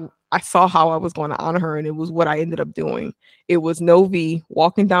 I saw how I was going to honor her, and it was what I ended up doing. It was Novi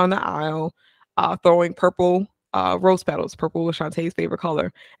walking down the aisle, throwing purple rose petals. Purple was Shantae's favorite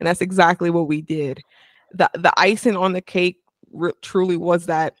color, and that's exactly what we did. The icing on the cake truly was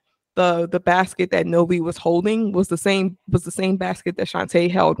that the basket that Novi was holding was the same basket that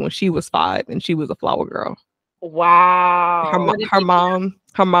Shantae held when she was 5 and she was a flower girl. Wow.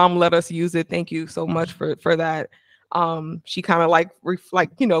 Her mom let us use it. Thank you so much for that. She kind of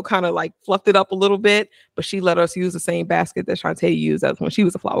fluffed it up a little bit, but she let us use the same basket that Shantae used as when she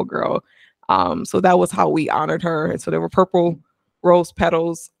was a flower girl. So that was how we honored her. And so there were purple rose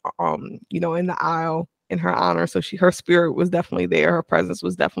petals, in the aisle in her honor. So her spirit was definitely there. Her presence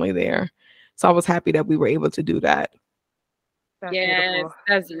was definitely there. So I was happy that we were able to do that. That's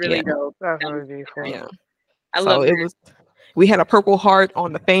really dope. That's really beautiful. Yeah. I love it. We had a purple heart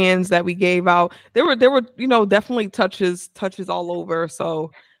on the fans that we gave out. There were, definitely touches all over. So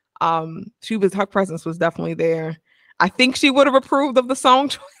her presence was definitely there. I think she would have approved of the song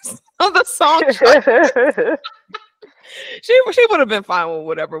choice. Of the song choice. She would have been fine with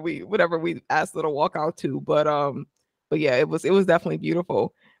whatever we asked her to walk out to. But yeah, it was definitely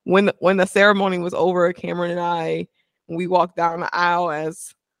beautiful. When the ceremony was over, Cameron and I, we walked down the aisle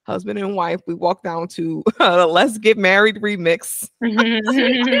as husband and wife. We walked down to "Let's Get Married" remix.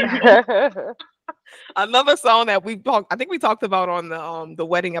 Another song that I think we talked about on the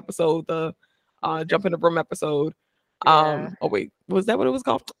wedding episode, the Jump in the Broom episode. Oh wait, was that what it was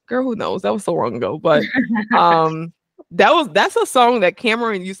called? Girl, who knows? That was so long ago. But that's a song that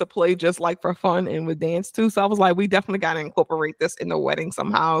Cameron used to play just like for fun and would dance to. So I was like, we definitely got to incorporate this in the wedding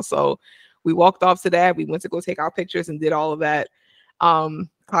somehow. So we walked off to that. We went to go take our pictures and did all of that. There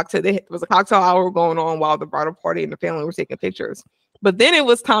was a cocktail hour going on while the bridal party and the family were taking pictures. But then it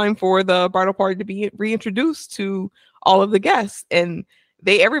was time for the bridal party to be reintroduced to all of the guests, and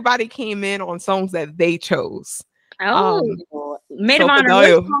everybody came in on songs that they chose. Maid of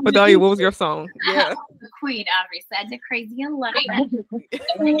Honor. Fidelia, what was your song? Yeah, the Queen, obviously. I did Crazy in Love.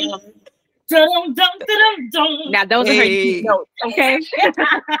 Now those are her deep notes, okay?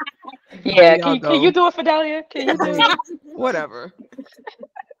 Yeah, can you do it, Fidelia? Can you do it? Whatever.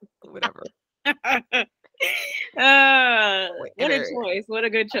 What a choice! What a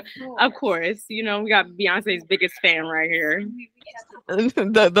good choice. Of course, we got Beyonce's biggest fan right here.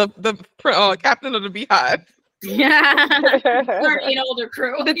 The captain of the Beehive. Yeah, 30 and older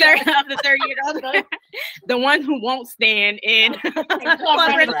crew. The 30-year-old, the one who won't stand in.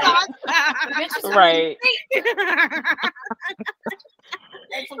 Right.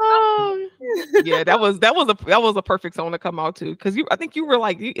 Yeah, that was a perfect song to come out to, because I think you were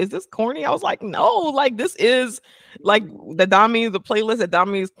like, is this corny? I was like, no, like this is like the playlist that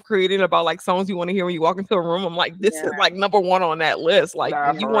Dami is creating about like songs you want to hear when you walk into a room. I'm like, this is like number one on that list. Like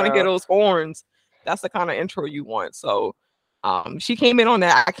you want to hear those horns, that's the kind of intro you want. So she came in on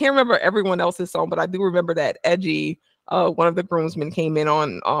that. I can't remember everyone else's song, but I do remember that Edgy, one of the groomsmen, came in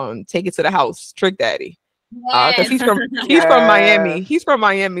on Take It to the House, Trick Daddy. Because he's from Miami. He's from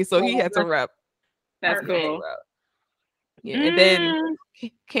Miami, so he had to rep. That's cool. Yeah, and then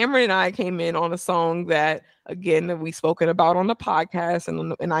Cameron and I came in on a song that, again, we spoken about on the podcast,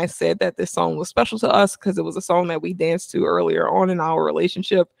 and I said that this song was special to us because it was a song that we danced to earlier on in our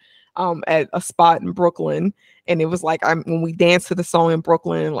relationship, at a spot in Brooklyn, and it was like when we danced to the song in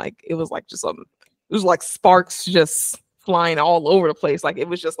Brooklyn, like it was like it was like sparks just flying all over the place, like it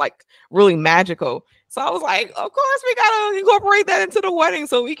was just like really magical. So I was like, of course we gotta incorporate that into the wedding.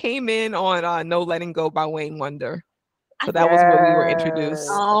 So we came in on "No Letting Go" by Wayne Wonder. So that was where we were introduced.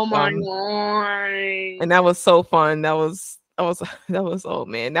 Oh my god! And that was so fun. That was oh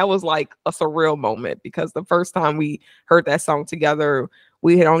man, that was like a surreal moment, because the first time we heard that song together,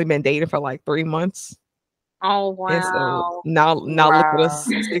 we had only been dating for like 3 months. Oh wow! And so now look at us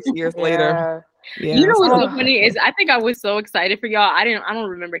 6 years later. Yeah. You know what's so funny is I think I was so excited for y'all. I don't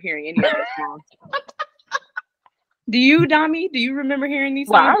remember hearing any of those songs. Do you, Dami? Do you remember hearing these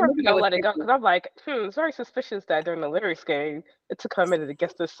songs? Well, I remember Let It Go, because I'm like, it's very suspicious that during the lyrics game, it took her a minute to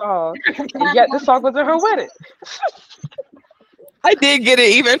guess this song, and yet this song was at her wedding. I did get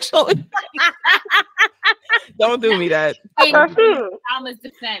it eventually. Don't do me that. In Thomas'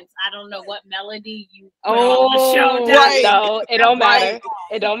 defense, I don't know what melody you put on the show. Right. No, it don't matter.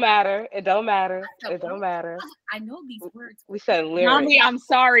 It don't matter. It don't matter. It don't matter. I know these words. We said lyrics. Mommy, I'm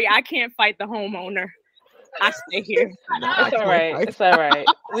sorry. I can't fight the homeowner. I stay here. It's all right. It's all right.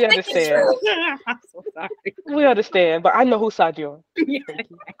 We understand. I'm so sorry. We understand, but I know whose side you're on. Yeah.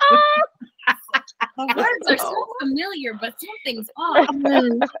 The words are so familiar, but something's off.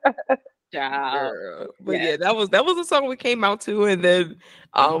 But yeah, that was a song we came out to, and then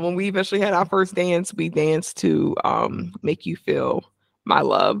when we eventually had our first dance, we danced to "Make You Feel My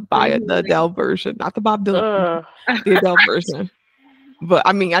Love" by the Adele version, not the Bob Dylan, the Adele version. But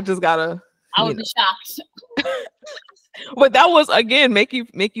I mean, I was shocked. But that was, again, make you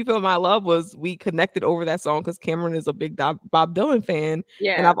Feel My Love was, we connected over that song because Cameron is a big Bob Dylan fan.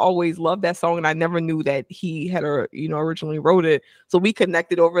 Yeah. And I've always loved that song, and I never knew that he had originally wrote it. So we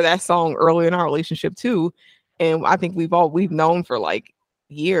connected over that song early in our relationship too. And I think we've known for like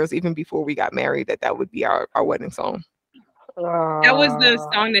years, even before we got married, that would be our wedding song. That was the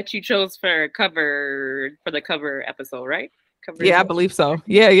song that you chose for the cover episode, right? I believe so.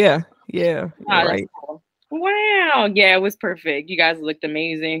 Yeah. Right. Cool. Wow. Yeah, it was perfect. You guys looked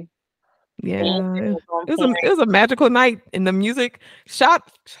amazing. Yeah. It was a magical night, and the music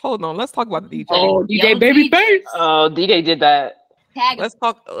shot. Hold on, let's talk about the DJ. Oh, DJ Baby Bass. Oh, DJ did that. Let's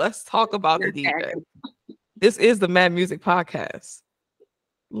talk about the DJ. This is the Mad Music Podcast.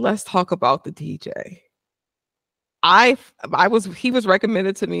 Let's talk about the DJ. he was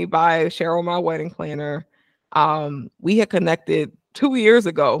recommended to me by Cheryl, my wedding planner. We had connected 2 years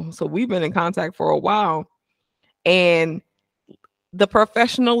ago, so we've been in contact for a while. And the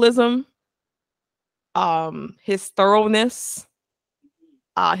professionalism, his thoroughness,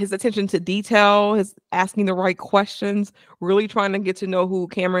 his attention to detail, his asking the right questions, really trying to get to know who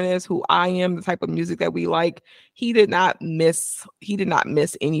Cameron is, who I am, the type of music that we like. He did not miss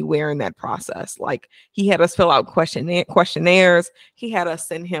anywhere in that process. Like, he had us fill out questionnaires. He had us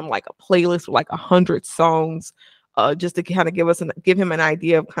send him like a playlist with like 100 songs, just to kind of give him an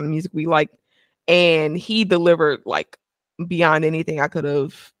idea of kind of music we like. And he delivered like beyond anything I could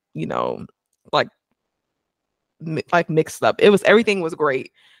have, like mixed up. Everything was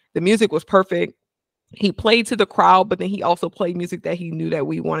great. The music was perfect. He played to the crowd, but then he also played music that he knew that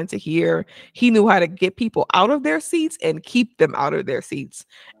we wanted to hear. He knew how to get people out of their seats and keep them out of their seats.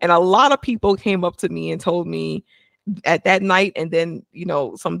 And a lot of people came up to me and told me at that night, and then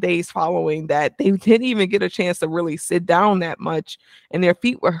some days following, that they didn't even get a chance to really sit down that much, and their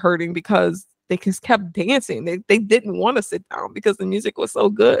feet were hurting because they just kept dancing. They didn't want to sit down because the music was so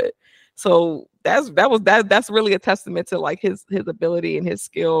good. So that's really a testament to like his ability and his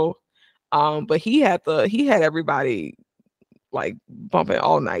skill. But he had everybody like bumping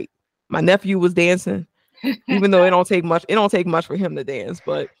all night. My nephew was dancing, even though it don't take much for him to dance,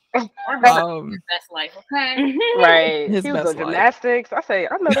 but best life, okay? Right. His he was best doing life. Gymnastics. I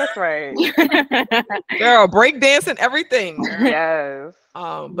know that's right. Girl, break dancing, everything. Yes.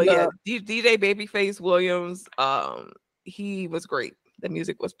 But yeah, DJ Babyface Williams, he was great. The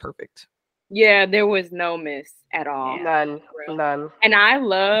music was perfect. Yeah, there was no miss at all. None. And I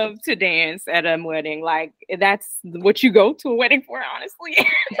love to dance at a wedding. Like, that's what you go to a wedding for, honestly.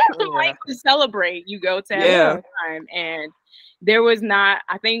 Like, to celebrate, you go to have a good time. And there was not,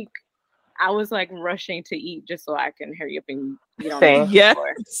 I think I was like rushing to eat just so I can hurry up and get on the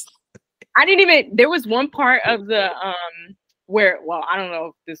floor. I didn't even, there was one part of the where, well, I don't know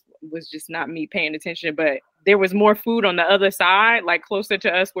if this was just not me paying attention, but there was more food on the other side, like closer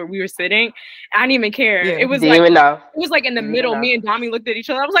to us where we were sitting. I didn't even care. Yeah. It was Didn't like even know. It was like in the middle. Me and Dami looked at each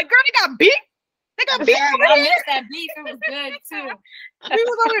other. I was like, "Girl, they got beef. They got beef." I missed that beef. It was good too. We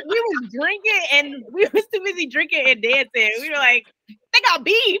was drinking, and we was too busy drinking and dancing. We were like, "They got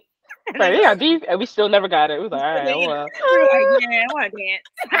beef." Right, they got beef, and we still never got it. We was like, all right, well. We were like, "Yeah, I want to dance."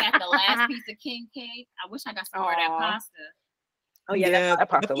 I got the last piece of king cake. I wish I got some more of that pasta. Oh yeah, that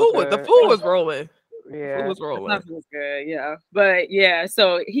pasta the food was rolling. Yeah, it was rolling. It was good. Yeah, but yeah,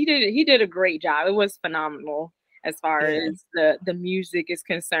 so he did a great job. It was phenomenal as far as the music is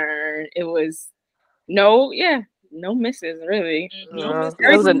concerned. It was no misses really. No misses.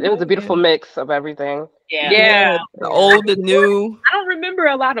 It was a beautiful mix of everything. Yeah. The old, the new. I don't remember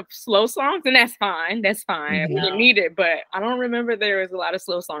a lot of slow songs, and that's fine. That's fine. We didn't need it, but I don't remember there was a lot of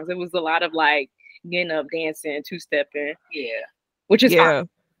slow songs. It was a lot of like getting up, dancing, two-stepping. Yeah. Which is fine.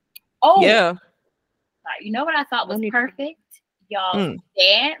 Oh yeah. You know what I thought was perfect? Y'all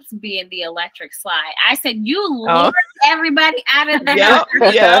dance being the electric slide. I said, you lured everybody out of the yeah.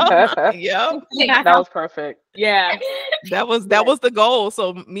 That was perfect. Yeah. That was the goal.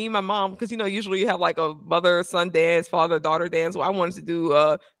 So me and my mom, because usually you have like a mother-son dance, father-daughter dance. Well, I wanted to do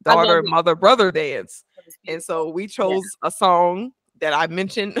a daughter, mother, brother dance. And so we chose a song that I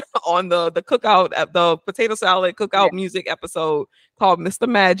mentioned on the cookout, the potato salad cookout music episode called Mr.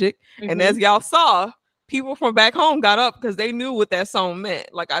 Magic. And as y'all saw, people from back home got up because they knew what that song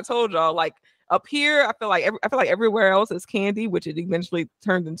meant. Like I told y'all, like up here, I feel like everywhere else is Candy, which it eventually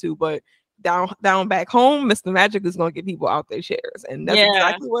turned into, but down back home, Mr. Magic is gonna get people out their chairs. And that's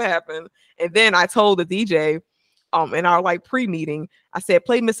exactly what happened. And then I told the DJ in our like pre-meeting, I said,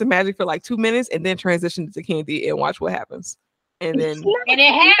 play Mr. Magic for like 2 minutes and then transition to Candy and watch what happens. And then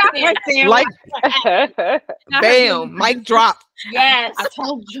it happened. Like bam, mic drop. Yes. I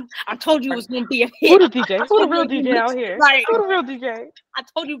told you it was gonna be a hit. Who the DJ? Who the real DJ out here? Like, who the real DJ? I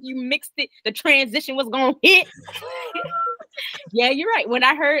told you if you mixed it, the transition was gonna hit. Yeah, you're right. When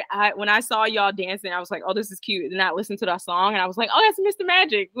I saw y'all dancing, I was like, oh, this is cute. And I listened to that song and I was like, oh, that's Mr.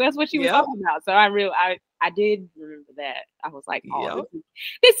 Magic. That's what she was talking about. So I did remember that. I was like, oh,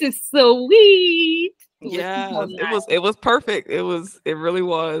 this is sweet. Yeah, it was perfect. It really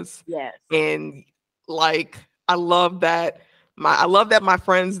was. Yes. And like I love that my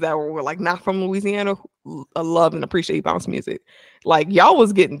friends that were like not from Louisiana love and appreciate bounce music. Like y'all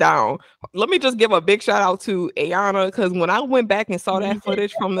was getting down. Let me just give a big shout out to Ayana, because when I went back and saw that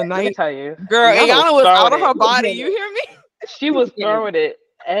footage from the night, tell you, girl, Ayana was out of her body. You hear me? She was throwing it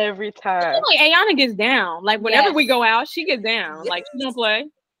every time. Like Ayana gets down. Like whenever we go out, she gets down. Like she don't play.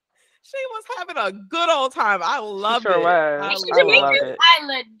 She was having a good old time. I love it. Was. I love it.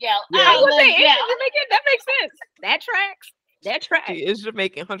 Island Gal. Yeah. Island Gal. Jamaican. That makes sense. That tracks. That tracks. She is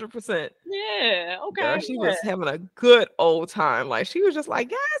Jamaican, 100%. Yeah. Okay. Girl, she was having a good old time. Like she was just like,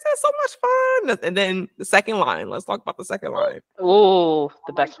 yes, it's so much fun. And then the second line. Let's talk about the second line. Ooh,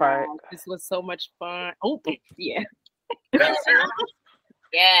 the best part. This was so much fun. Oh, yeah.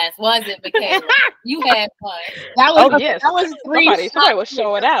 Yes, was it, Michaela? You had fun. That was yes. That was somebody was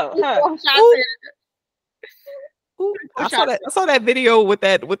showing out. Huh? Ooh, I saw that video with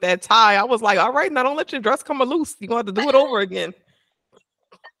that tie. I was like, all right, now don't let your dress come loose. You're gonna have to do it over again.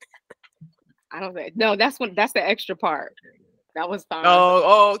 I don't think. No, that's the extra part. That was fine.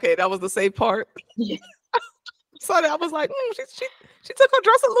 Oh, okay, that was the safe part. Yeah. So I was like, she took her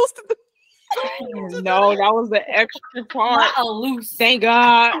dress loose. No, that was the extra part. Not a loose. Thank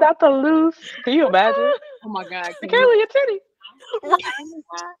God. Not the loose. Can you imagine? Oh my God. Michaela, your titty. Right.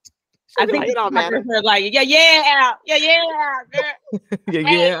 I think it don't matter. Her like, yeah. I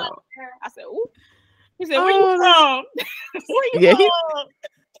said, ooh. He said, where you from? Where you from?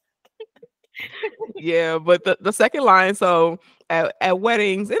 Yeah, but the second line, so at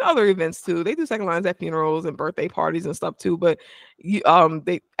weddings and other events too, they do second lines at funerals and birthday parties and stuff too. But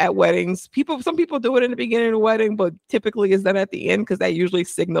they at weddings, some people do it in the beginning of the wedding, but typically is done at the end because that usually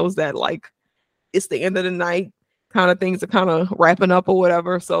signals that like it's the end of the night kind of things are kind of wrapping up or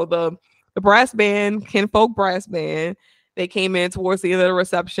whatever. So the brass band, Kinfolk Brass Band, they came in towards the end of the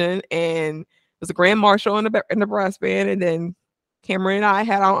reception, and there's a grand marshal in the brass band, and then Cameron and I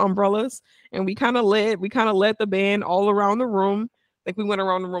had our umbrellas, and we kind of led the band all around the room. Like we went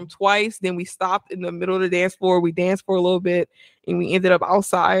around the room twice, then we stopped in the middle of the dance floor. We danced for a little bit, and we ended up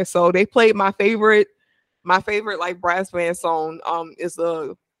outside. So they played my favorite like brass band song. Is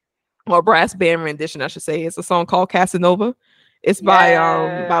a brass band rendition, I should say. It's a song called Casanova. It's by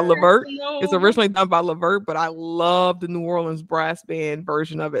Levert. It's originally done by Levert, but I love the New Orleans brass band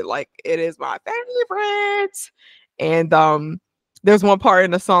version of it. Like it is my favorite. And there's one part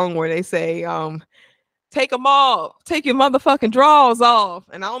in the song where they say, take them off, take your motherfucking drawers off.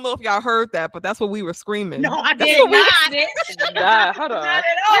 And I don't know if y'all heard that, but that's what we were screaming. No, I did not. Nah, hold on. I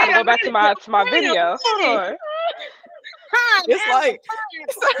gotta go back to my video. Hold on. It's like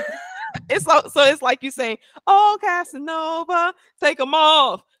it's like you saying, oh, Casanova, take them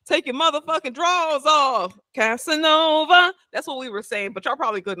off, take your motherfucking drawers off, Casanova. That's what we were saying, but y'all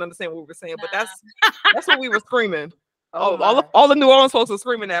probably couldn't understand what we were saying. But that's what we were screaming. All the New Orleans folks were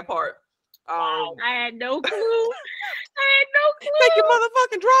screaming that part. I had no clue. Take your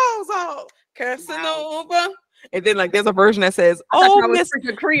motherfucking drawers off, Casanova. And then like there's a version that says, "Oh, Miss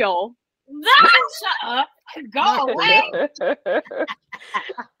Creole." Shut up. Go away.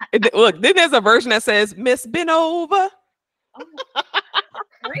 Look, then there's a version that says, "Miss Benova."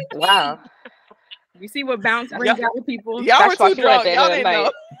 Wow. You see what bounce brings out with people? Y'all were too drunk. Y'all didn't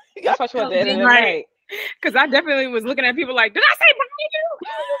know. That's what you did right. Because I definitely was looking at people like, did I say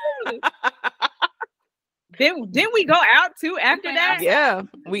behind you? Then we go out too after that. Yeah,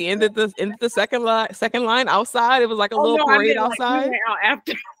 we ended the second line outside. It was like a little parade outside. Like we went out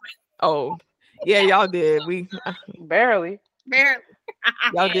after. Oh, yeah, y'all did. We barely.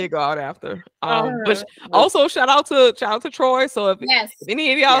 Y'all did go out after. But also shout out to Troy. So if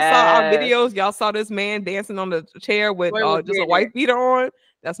any of y'all saw our videos, y'all saw this man dancing on the chair with just a white beater on.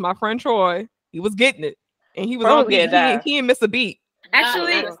 That's my friend Troy. He was getting it, and he was on beat. He didn't miss a beat.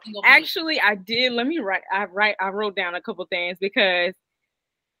 Actually, I did. Let me write. I wrote down a couple things because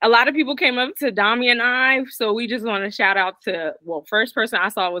a lot of people came up to Dami and I, so we just want to shout out to, first person I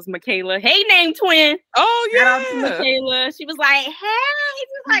saw was Michaela. Hey, name twin. Oh, yeah. Shout out to Michaela. She was like, hey. She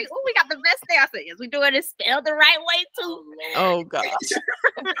was like, oh, we got the best day. I said, yes, we doing it spelled the right way, too. Oh, gosh.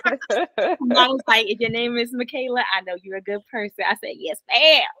 I was like, if your name is Michaela, I know you're a good person. I said, yes,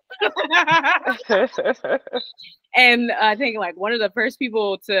 ma'am. And I think like one of the first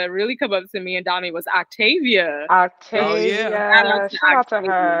people to really come up to me and Dami was Octavia. Oh, yeah. Shout out to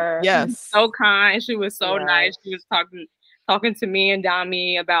her. Yes. So kind. She was so nice. She was talking to me and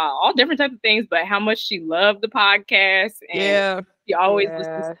Dami about all different types of things, but how much she loved the podcast. And she always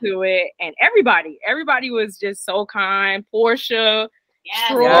listens to it. And everybody was just so kind. Portia.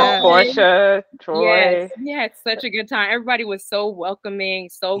 Portia, Troy. Yes, we had such a good time. Everybody was so welcoming,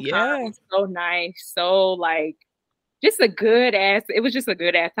 so kind, so nice, so like just a good ass. It was just a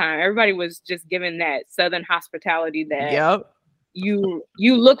good ass time. Everybody was just giving that Southern hospitality that you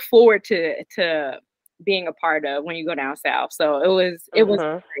look forward to being a part of when you go down south. So it was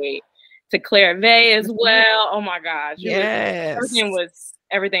great. To Claire Vay as well. Oh my gosh, everything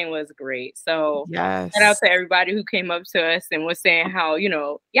everything was great. So yes, shout out to everybody who came up to us and was saying how,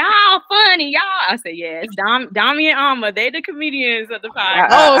 y'all funny, y'all. I said, yes, Dami and Alma, they the comedians of the podcast.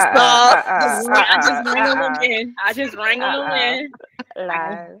 Oh, stop. I just wrangle them in. I just wrangle them in.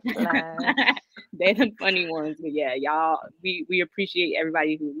 Lies. They're the funny ones. But yeah, y'all, we appreciate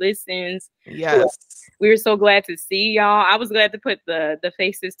everybody who listens. Yes. We were so glad to see y'all. I was glad to put the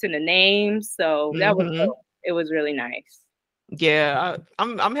faces to the names. So that was cool. It was really nice. Yeah,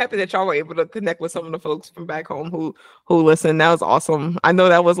 I'm happy that y'all were able to connect with some of the folks from back home who listen. That was awesome. I know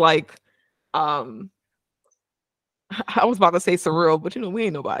that was like I was about to say surreal, but we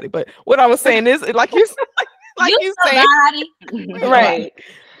ain't nobody. But what I was saying is like you saying, right.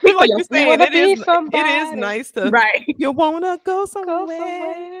 Like you saying, it is nice to You wanna go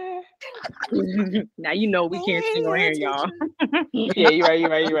somewhere. Now we can't sing on here, y'all. Yeah, you're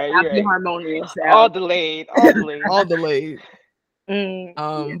right. Be harmonious. All delayed.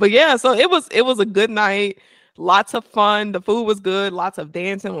 But yeah, so it was a good night. Lots of fun. The food was good. Lots of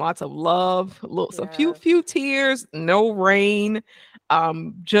dancing. Lots of love. A few tears. No rain.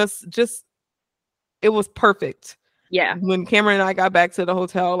 Just it was perfect. Yeah. When Cameron and I got back to the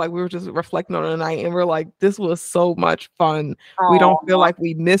hotel, like we were just reflecting on the night, and we're like, this was so much fun. We don't feel like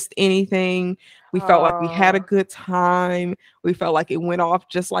we missed anything. We felt like we had a good time. We felt like it went off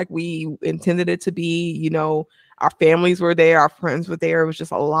just like we intended it to be. Our families were there, our friends were there. It was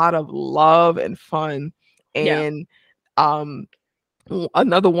just a lot of love and fun. And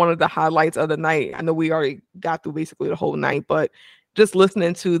another one of the highlights of the night, I know we already got through basically the whole night, but just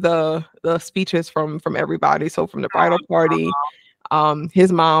listening to the speeches from everybody. So from the bridal party,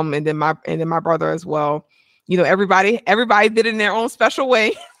 his mom, and then my brother as well. Everybody did it in their own special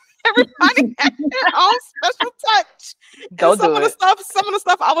way. Everybody had their own special touch. Some of the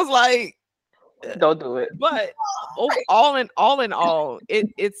stuff I was like, don't do it. But all in all,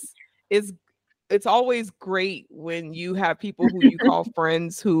 it's always great when you have people who you call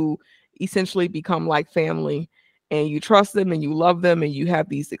friends who essentially become like family. And you trust them and you love them and you have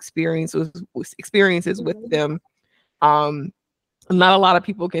these experiences with them. Not a lot of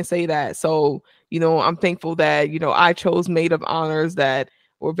people can say that. So, I'm thankful that, I chose maid of honors that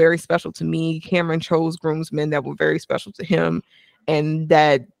were very special to me. Cameron chose groomsmen that were very special to him, and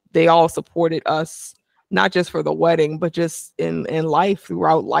that they all supported us, not just for the wedding, but just in life,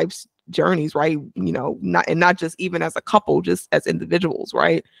 throughout life's journeys, right? Not just even as a couple, just as individuals,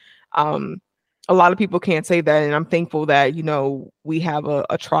 right? A lot of people can't say that, and I'm thankful that we have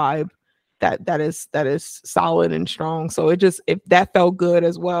a tribe that is solid and strong. So if that felt good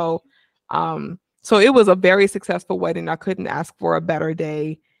as well. So it was a very successful wedding. I couldn't ask for a better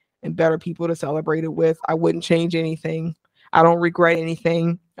day and better people to celebrate it with. I wouldn't change anything. I don't regret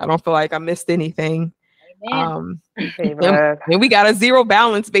anything. I don't feel like I missed anything. And we got a zero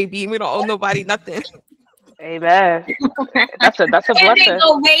balance, baby. We don't owe nobody nothing. Amen. That's a blessing.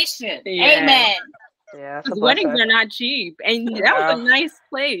 Ovation. Amen. Yeah, weddings are not cheap, and that was a nice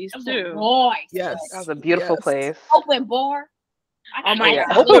place too. Boy, yes, that was a beautiful place. Open bar. Oh my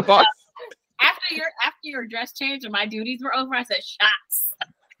God. Open bar. After your dress change and my duties were over, I said shots.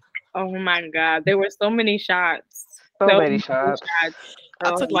 Oh my God, there were so many shots. So many shots.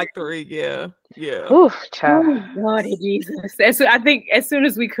 I took like 3. Yeah. Oof, child. Oh, Lord Jesus. I think as soon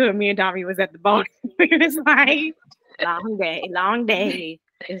as we could, me and Dami was at the bar. We was like, long day.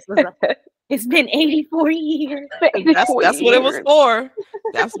 It's been 84 years. That's what it was for.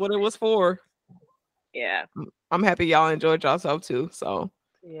 That's what it was for. Yeah. I'm happy y'all enjoyed yourself too. So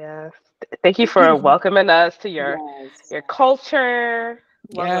yes. Thank you for welcoming us to your culture.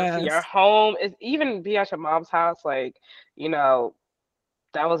 Welcome to your home. It's even be at your mom's house, like,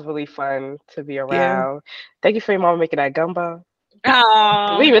 that was really fun to be around. Thank you for your mom making that gumbo.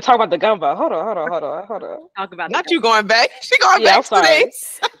 Oh, we even talk about the gumbo. Hold on. Talk about not you going back. She going back today.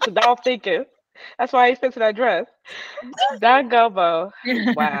 So now I'm thinking. That's why I fixed that dress. That gumbo.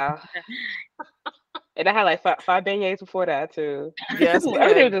 Wow. And I had like 5 beignets before that too. Yes,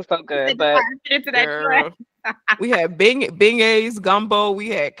 everything was just so good. But we had beignets, gumbo. We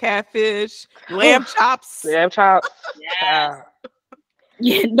had catfish, lamb chops. Yeah.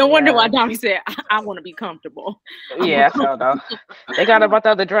 Yeah, no wonder why Dami said, I want to be comfortable. Yeah, no. They got about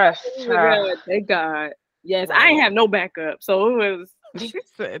the other dress. Thank God. Yes, I ain't have no backup. So it was. She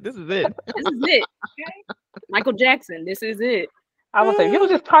said, this is it. This is it. Okay? Michael Jackson, this is it. I was like, you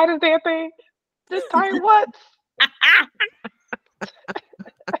was just tie this damn thing? Just tie what?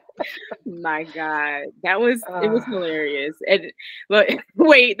 My God. It was hilarious. And look,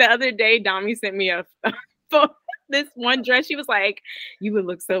 wait, the other day, Dami sent me a this one dress. She was like, "You would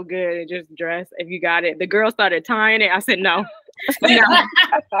look so good in just dress if you got it." The girl started tying it. I said, "No." No.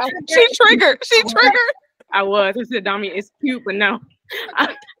 She triggered. I said, "Dami, it's cute, but no."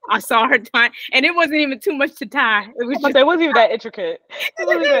 I saw her tie, and it wasn't even too much to tie. It was but it wasn't even that intricate. It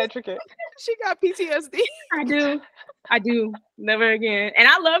wasn't that intricate. She got PTSD. I do. Never again. And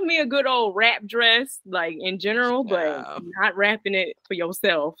I love me a good old wrap dress, like in general, but not wrapping it for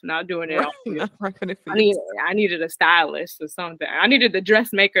yourself. Not doing it. Not wrapping it for I needed a stylist or something. I needed the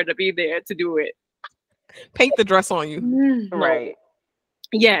dressmaker to be there to do it. Paint the dress on you. Right.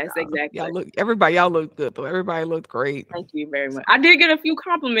 Yes, exactly. Y'all look good though. Everybody looked great. Thank you very much. I did get a few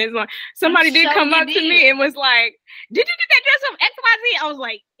compliments. Like somebody did come up to me and was like, "Did you get that dress from XYZ?" I was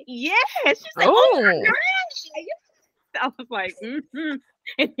like, "Yes." She's like, "Oh my gosh." I was like,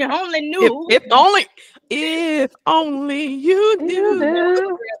 if you only knew. If only you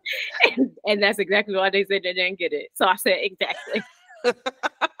knew. And that's exactly why they said they didn't get it. So I said exactly.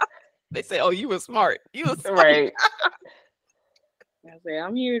 They say, "Oh, you were smart. You were smart." Right. I said,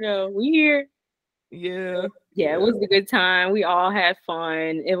 "I'm here though. We here." Yeah. Yeah, it was a good time. We all had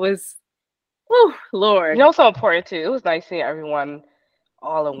fun. It was, oh Lord. You know, so important too. It was nice seeing everyone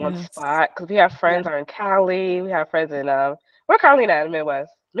all in one spot because we have friends are in Cali. We have friends in where Carolina at in the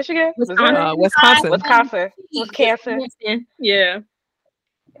Midwest, Michigan, Wisconsin. Yeah.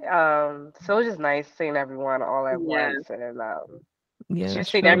 So it was just nice seeing everyone all at once and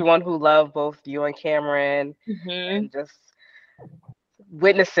just seeing true. everyone who loved both you and Cameron and just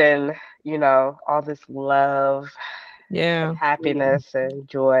witnessing, you know, all this love, and happiness and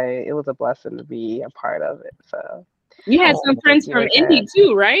joy. It was a blessing to be a part of it. So you had some friends from Indy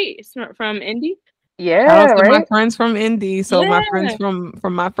too, right? From Indy. Yeah, right. My friends from Indy. So my friends from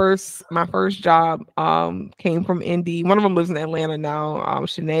my first job came from Indy. One of them lives in Atlanta now.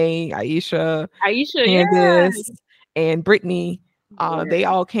 Shanae, Aisha, Candace, and Brittany. They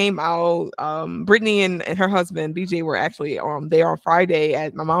all came out. Brittany and her husband BJ were actually there on Friday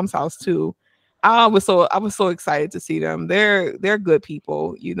at my mom's house too. I was so excited to see them. They're good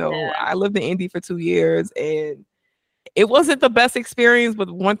people. You know, I lived in Indy for 2 years and it wasn't the best experience,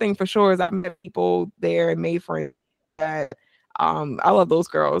 but one thing for sure is I met people there and made friends that I love those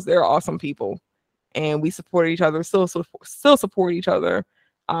girls. They're awesome people and we support each other, still support each other.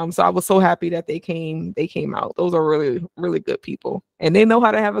 So I was so happy that they came out. Those are really, really good people and they know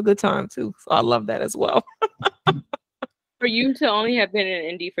how to have a good time too. So I love that as well. For you to only have been in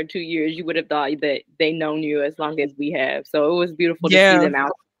Indy for 2 years, you would have thought that they known you as long as we have. So it was beautiful to see them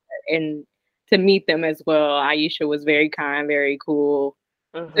out and to meet them as well. Aisha was very kind, very cool.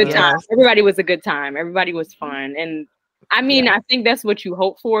 Good time. Everybody was a good time. Everybody was fun. And I mean, I think that's what you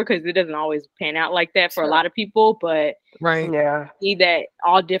hope for because it doesn't always pan out like that for a lot of people. But see that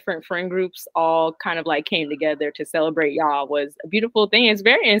all different friend groups all kind of like came together to celebrate y'all was a beautiful thing. It's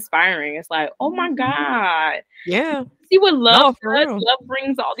very inspiring. It's like, oh my God. Yeah. See what love does. Love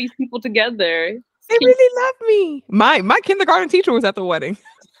brings all these people together. They really love me. My kindergarten teacher was at the wedding.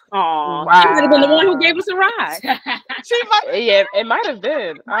 Oh, wow. She might have been the one who gave us a ride. It might have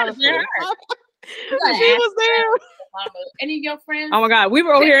been. Honestly. She was there. Any of your friends? Oh my God, we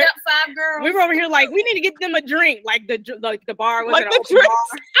were over here. 5 girls. We were over here like we need to get them a drink. Like the bar was like the drink.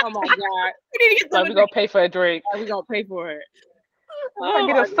 Oh my God, we need to get them. We're gonna pay for a drink. We're gonna pay for it. Oh,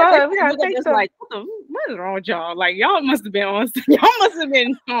 get a sub. We gotta take some. Like, what is wrong with y'all? Like y'all must have been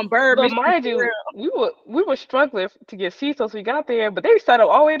on bourbon. But mind you, we were struggling to get seats once we got there, but they set up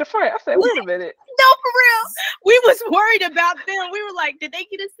all the way in the front. I said, wait a minute. No, for real. We was worried about them. We were like, did they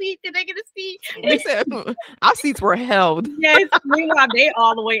get a seat? Did they get a seat? They said our seats were held. Yes. Meanwhile, they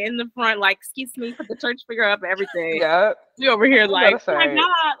all the way in the front, like, excuse me, put the church figure up, everything. Yeah. We over here like, oh my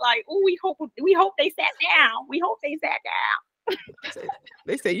God, like, oh, we hope they sat down. We hope they sat down.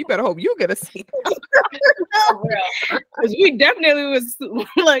 They say you better hope you get a seat. Because we definitely was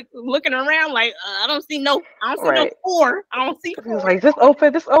like looking around like I don't see no 4. I don't see 4. He was like, this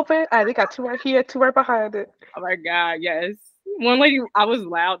open. They got 2 right here, 2 right behind it. Oh my God, yes. One lady, I was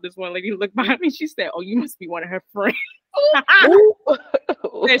loud. This one lady looked behind me. She said, "Oh, you must be one of her friends."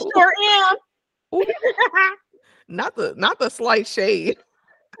 Said, sure am. Not the slight shade.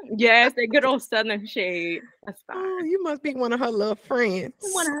 Yes, that good old Southern shade. That's fine. Oh, you must be one of her little friends.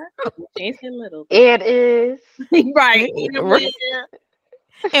 One of her fancy little. It is. Right.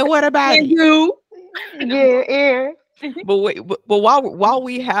 And what about you? Yeah. But while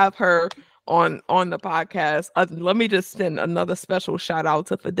we have her on the podcast, let me just send another special shout out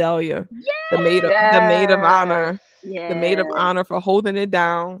to Fidelia, the maid of honor, the maid of honor for holding it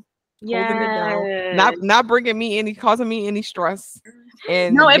down. holding it down, not bringing me any, causing me any stress.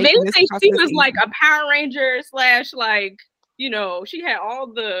 And no, if anything, she was like a Power Ranger / like, you know, she had all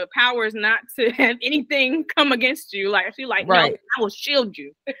the powers not to have anything come against you. Like she like, right. No, I will shield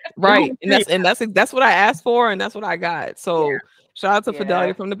you. Right. And that's what I asked for, and that's what I got. So shout out to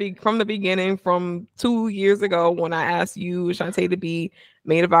Fidelia from the beginning, from 2 years ago when I asked you, Shantae, to be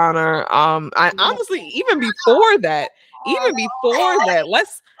maid of honor. I honestly, even before that,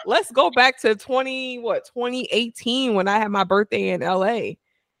 let's go back to 2018 when I had my birthday in LA,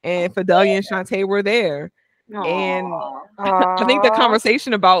 and Fidelia and Shantae were there. And I think the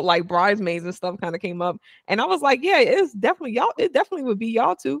conversation about like bridesmaids and stuff kind of came up, and I was like, yeah, it's definitely y'all. It definitely would be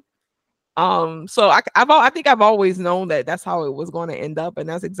y'all too. So I think I've always known that that's how it was going to end up, and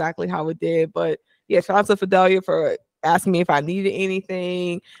that's exactly how it did. But yeah, shout out to Fidelia for asking me if I needed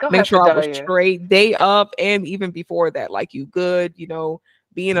anything, make sure I was straight day up, and even before that, like, you good, you know,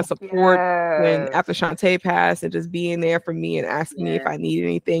 being a support when after Shantae passed, and just being there for me and asking me if I need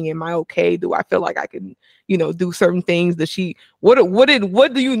anything. Am I okay? Do I feel like I can, you know, do certain things? Does she, what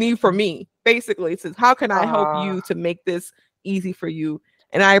do you need from me? Basically, it says, how can I help you to make this easy for you?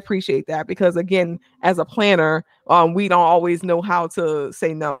 And I appreciate that, because again, as a planner, we don't always know how to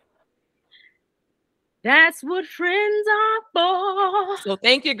say no. That's what friends are for. So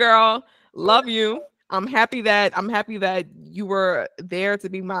thank you, girl. Love you. I'm happy that you were there to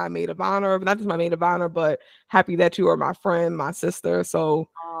be my maid of honor, not just my maid of honor, but happy that you are my friend, my sister. So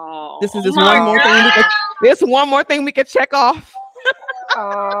this is just one more thing. There's one more thing we could check off.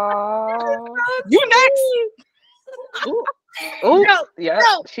 You next. Oh, yeah,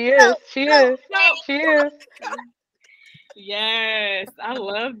 she is. Yes, I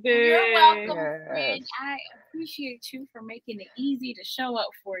love this. You're welcome, friend. I appreciate you for making it easy to show up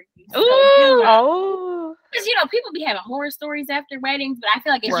for you. Because you know, people be having horror stories after weddings, but I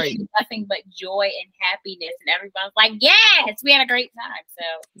feel like it's just nothing but joy and happiness, and everyone's like, "Yes, we had a great time." So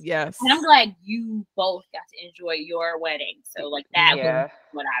yes, and I'm glad you both got to enjoy your wedding. So like that was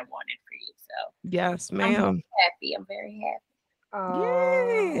what I wanted for you. So yes, ma'am. I'm very happy.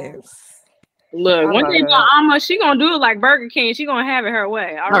 Yes. Look, one thing about Alma, she gonna do it like Burger King. She gonna have it her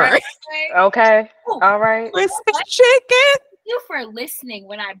way. All right. Okay. All right. Chicken. Thank you for listening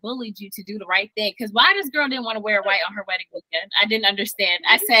when I bullied you to do the right thing. Because why this girl didn't want to wear white on her wedding weekend? I didn't understand.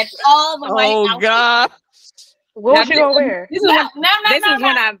 I said all the white. Oh God. What was she gonna wear? This is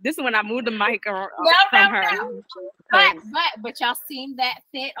when I moved the mic from her. But y'all seen that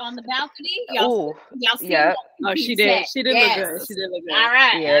fit on the balcony? Y'all seen that? Oh, she did. She did look good. She did look good. All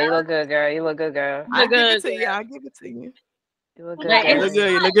right. Yeah, you look good, girl. You look good, girl. I'll give it to you. I'll give it to you. You look good. You look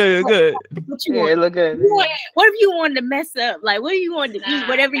good. You look good. Good. You look good. What if you wanted to mess up? Like, what if you wanted to eat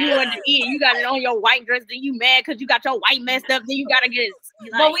whatever you wanted to eat? You got it on your white dress, then you mad because you got your white messed up. Then you gotta get it.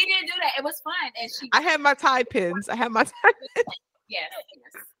 Like, but we didn't do that. It was fun. And I had my tie pins. Yes.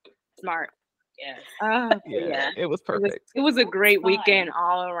 Smart. Yes. It was perfect. It was a great weekend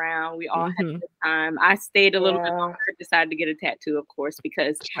all around. We all had a good time. I stayed a little bit longer. Decided to get a tattoo, of course,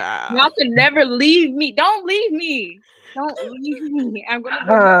 because y'all can never leave me. Don't leave me. Don't leave me. I'm gonna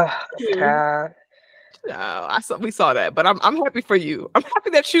go. We saw that, but I'm happy for you. I'm happy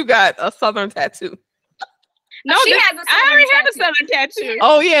that you got a Southern tattoo. No, I already had a Southern tattoo.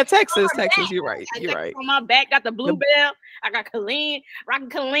 Oh yeah, Texas. You're right. On my back, got the bluebell. I got Colleen, rocking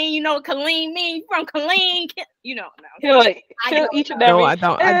Colleen. You know what Colleen means? From Colleen, you know. No. Kill each and every. No, I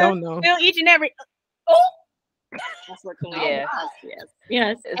don't know. Kill each and every. Oh, that's what Colleen. Yeah.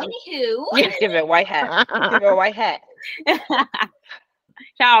 Yes. Anywho, just give it a white hat. Give it a white hat.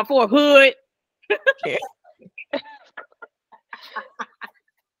 Shout out for hood.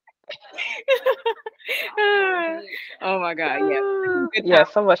 Oh my God! Yeah,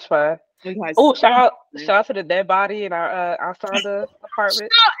 so much fun. Oh, shout out to the dead body in our Sonda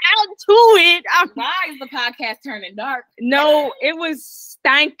apartment. Shout out to it. Why is the podcast turning dark? No, it was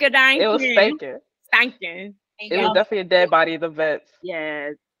stankin'. It was stankin'. It was definitely a dead body in the vents.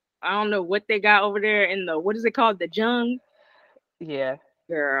 Yeah, I don't know what they got over there in the, what is it called, the jung? Yeah.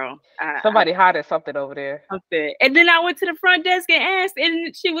 Girl, somebody hiding something over there. Something. And then I went to the front desk and asked,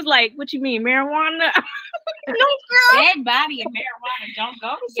 and she was like, "What you mean, marijuana?" No, girl. Dead body and marijuana don't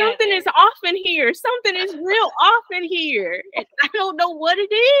go together. Something is off in here. Something is real off in here. And I don't know what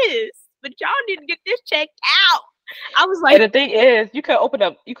it is, but y'all didn't get this checked out. I was like, and the thing is, you could open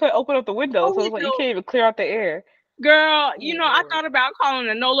up the window, so it's like you can't even clear out the air. Girl, you know, I thought about calling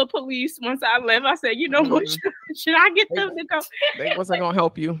the Nola police once I left. I said, you know what, should I get them to go? They wasn't gonna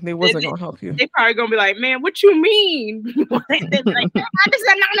help you. They probably gonna be like, man, what you mean? Like, I'm just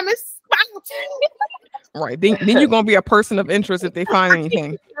anonymous. Right. Then you're gonna be a person of interest if they find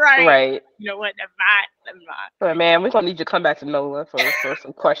anything. Right. You know what? Never mind. But man, we're gonna need you to come back to NOLA for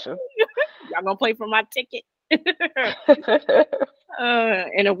some questions. Y'all gonna play for my ticket.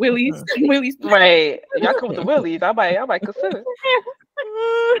 And a Willie's. Right. Y'all come with the Willies. I might consider.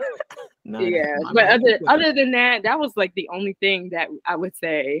 Yeah. But other than that, that was like the only thing that I would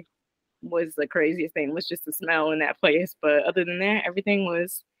say was the craziest thing, was just the smell in that place. But other than that, everything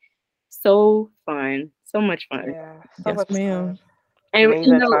was so fun. So much fun. Yeah, so much ma'am. fun. And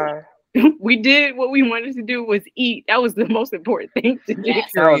you know, we did what we wanted to do, was eat. That was the most important thing to do.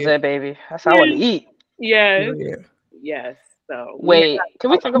 That was it, baby. That's how I want to eat. Yes. Yes. So wait,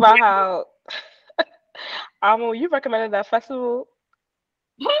 can we talk about how you recommended that festival?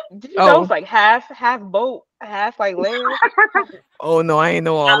 Did you know it's like half boat, half like land? Oh no, I ain't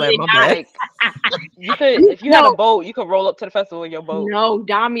know all that. My bad. You could, if you had a boat, you could roll up to the festival in your boat. No,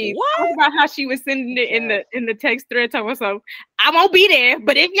 Dami, talk about how she was sending it in the text thread talking about, so I won't be there,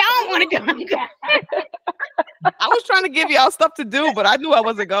 but if y'all want to go. I was trying to give y'all stuff to do, but I knew I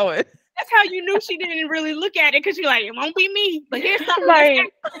wasn't going. That's how you knew she didn't really look at it, because you're like, it won't be me, but here's something.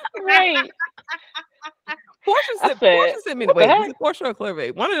 Right. Portia sent me. Wait, was it Portia or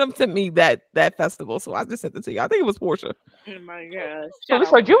Claire? One of them sent me that festival, so I just sent it to you. I think it was Portia. Oh my gosh! So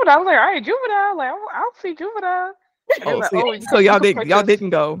this was Juvenile. I was like, all right, Juvenile. Like, I'll see Juvenile. So y'all didn't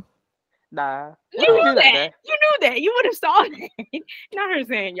go. Nah. You knew that. You knew that. You would have saw that. Not her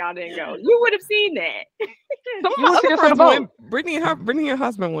saying y'all didn't go. You would have seen that. Some of my other friends went. Brittany and her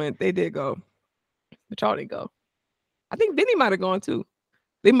husband went. They did go, but y'all didn't go. I think Vinny might have gone too.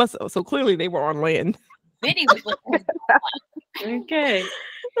 They must. So clearly they were on land. Vinny was looking. Okay.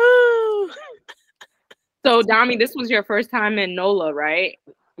 So Dami, this was your first time in NOLA, right?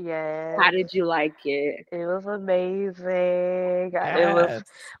 Yeah. How did you like it? It was amazing. Yes. It was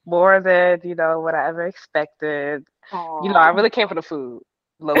more than, what I ever expected. Aww. I really came for the food.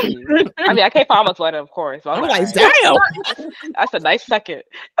 Low key. I mean, I came for Almost Wedding, of course. I was like, damn. That's a nice second.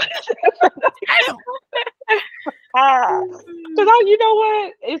 Because you know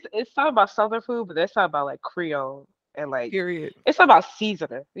what? It's something about Southern food, but there's something about like Creole and like period. It's something about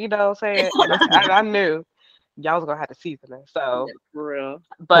seasoning. You know what I'm saying? And I knew y'all was gonna have to season it. So for real.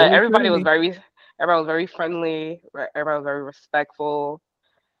 But everybody was very friendly. Everybody was very respectful,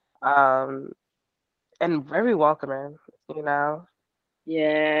 and very welcoming.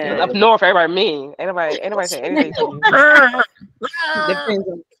 Yeah. Up north, everybody mean. Anybody say anything to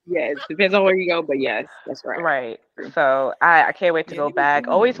you. Depends on where you go, but yes, that's right. Right. So I can't wait to go back.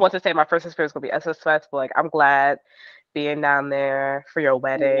 Always want to say my first experience will be SS Fest, but like I'm glad being down there for your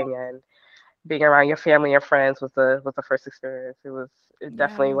wedding and being around your family and friends was the first experience. It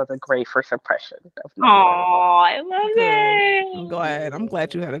definitely was a great first impression. Oh, I love it. I'm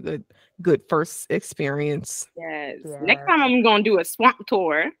glad you had a good first experience. Yes. Next time I'm gonna do a swamp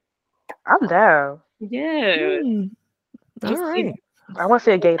tour. I'm down. Yeah. All right. I want to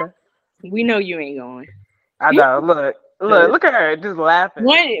see a gator. We know you ain't going. I know. Look at her just laughing.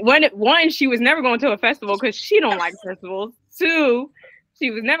 One, she was never going to a festival because she don't like festivals. Two,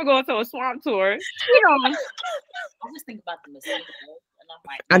 she was never going to a swamp tour. She don't. I just think about the mosquitoes, and I'm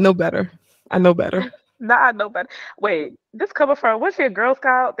like, I know better. Nah, I know better. Wait, this coming from? What's your Girl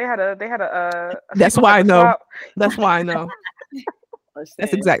Scout? They had a That's why I know. That's why I know.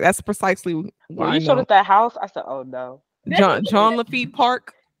 That's precisely why. When you showed us that house, I said, "Oh no." John Lafitte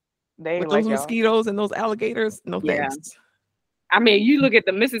Park. They with like those mosquitoes and those alligators. No thanks. I mean, you look at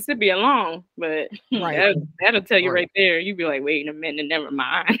the Mississippi alone, but that'll tell you right there. You'd be like, wait a minute, never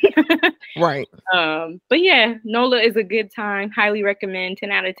mind. Right. But yeah, NOLA is a good time. Highly recommend.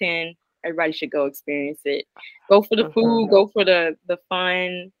 10 out of 10. Everybody should go experience it. Go for the food. Go for the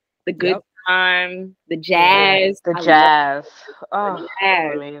fun, the good time, the jazz. The jazz. Oh,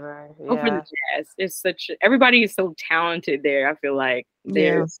 amazing. Go for the jazz. It's everybody is so talented there. I feel like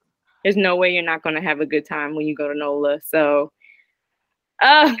there's no way you're not going to have a good time when you go to NOLA. So,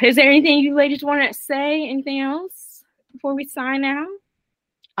 is there anything you ladies want to say? Anything else before we sign out?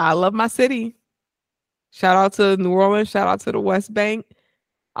 I love my city. Shout out to New Orleans. Shout out to the West Bank.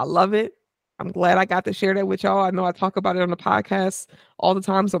 I love it. I'm glad I got to share that with y'all. I know I talk about it on the podcast all the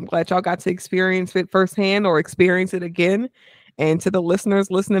time, so I'm glad y'all got to experience it firsthand or experience it again. And to the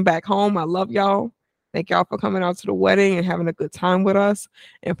listeners listening back home, I love y'all. Thank y'all for coming out to the wedding and having a good time with us.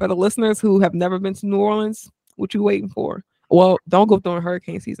 And for the listeners who have never been to New Orleans, what you waiting for? Well, don't go during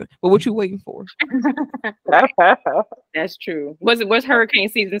hurricane season, but what you waiting for? That's true. What's hurricane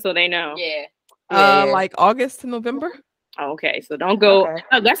season so they know? Yeah. Like August to November. Okay, so don't go.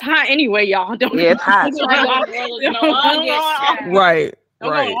 Oh, that's hot anyway, y'all. Don't. Yeah, it's hot. Right.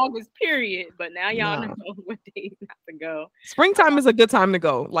 Don't go in August, period. But now y'all know what days not to go. Springtime is a good time to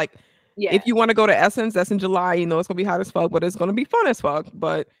go. Like, if you want to go to Essence, that's in July. You know it's gonna be hot as fuck, but it's gonna be fun as fuck.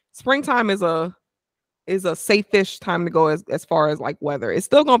 But springtime is a safe-ish time to go as far as like weather. It's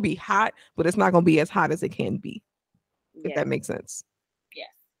still gonna be hot, but it's not gonna be as hot as it can be. If that makes sense.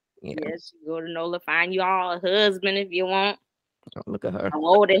 Yes, you go to Nola, find you all a husband if you want. Oh, look at her.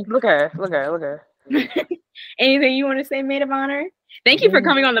 Look at her. Anything you want to say, maid of honor? Thank you for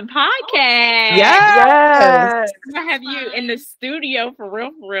coming on the podcast. Yes. I'm gonna have you in the studio for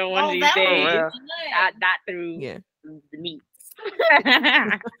real one of these days. Not through the meets.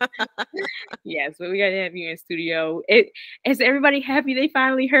 Yes, but we gotta have you in studio. Is everybody happy they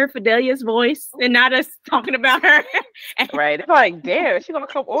finally heard Fidelia's voice and not us talking about her? Right. It's like, damn, she gonna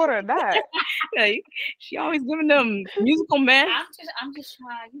come order that. Like, she always giving them musical mess. I'm just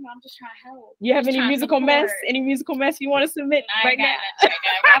trying, I'm just trying to help. You have any musical mess? Any musical mess you want to submit right now?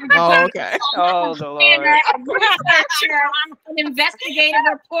 Oh, okay. Oh, the Lord. I'm a researcher. I'm an investigative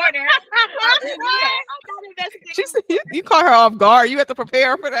reporter. You caught her off guard. You have to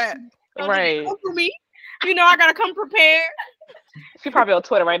prepare for that. Right. For me. You know I gotta come prepared. She probably on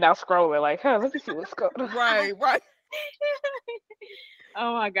Twitter right now scrolling like, let me see what's going on. Right.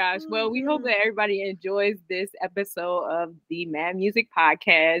 Oh my gosh. Well, we hope that everybody enjoys this episode of the Mad Music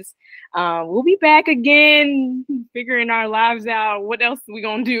Podcast. We'll be back again, figuring our lives out. What else are we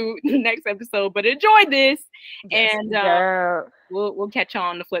gonna do next episode? But enjoy this, and we'll catch you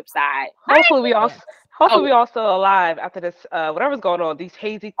on the flip side. Hopefully we all still alive after this. Whatever's going on, these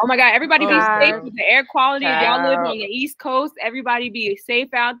hazy. Oh my God! Everybody be safe with the air quality. If y'all live on the East Coast, everybody be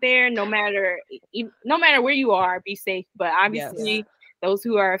safe out there. No matter where you are, be safe. But obviously. Those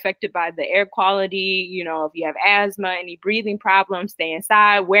who are affected by the air quality, if you have asthma, any breathing problems, stay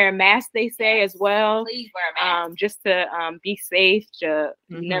inside. Wear a mask, they say, as well. Please wear a mask. Just to be safe. You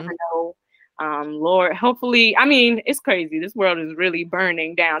never know. Lord, hopefully, it's crazy. This world is really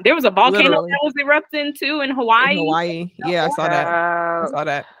burning down. There was a volcano that was erupting too in Hawaii. Yeah, I saw that. Out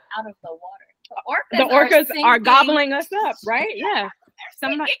of the water. The orcas are gobbling us up, right? Yeah.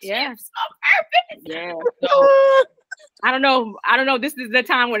 Somebody, yeah. So, I don't know. This is the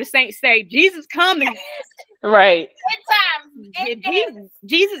time where the saints say, Jesus coming. Right. Good time.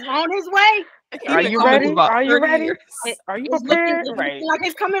 Jesus on his way. Are you ready? Are you ready? Are you prepared? Right. Like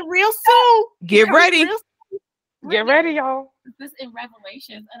it's coming real soon. Get ready. Get ready, y'all. This in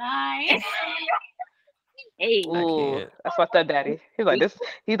Revelations, and I. Hey, that's my stepdaddy. He's like this.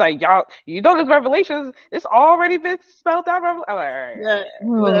 He's like, y'all. You know this Revelations. It's already been spelled out. I'm like, all right.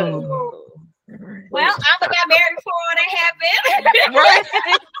 Well, I got married before all that happened. Right.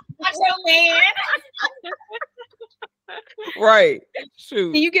 What's your man? Right.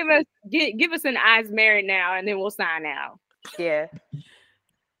 Shoot. Can you give us an I's married now, and then we'll sign out. Yeah.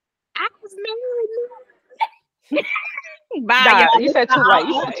 I was married. Bye. Nah, y'all. you said too late.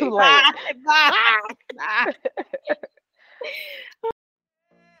 You said too late. Bye.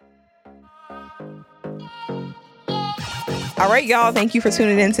 All right, y'all. Thank you for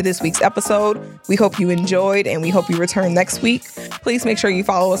tuning in to this week's episode. We hope you enjoyed, and we hope you return next week. Please make sure you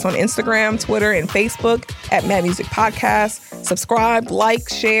follow us on Instagram, Twitter, and Facebook at Mad Music Podcast. Subscribe, like,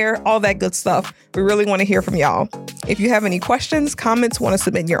 share, all that good stuff. We really want to hear from y'all. If you have any questions, comments, want to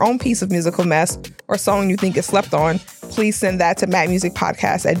submit your own piece of musical mess or song you think is slept on, please send that to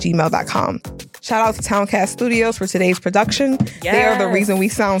madmusicpodcast@gmail.com. Shout out to Towncast Studios for today's production. Yes. They are the reason we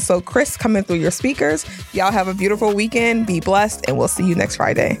sound so crisp coming through your speakers. Y'all have a beautiful weekend. Be blessed, and we'll see you next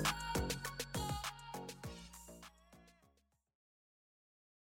Friday.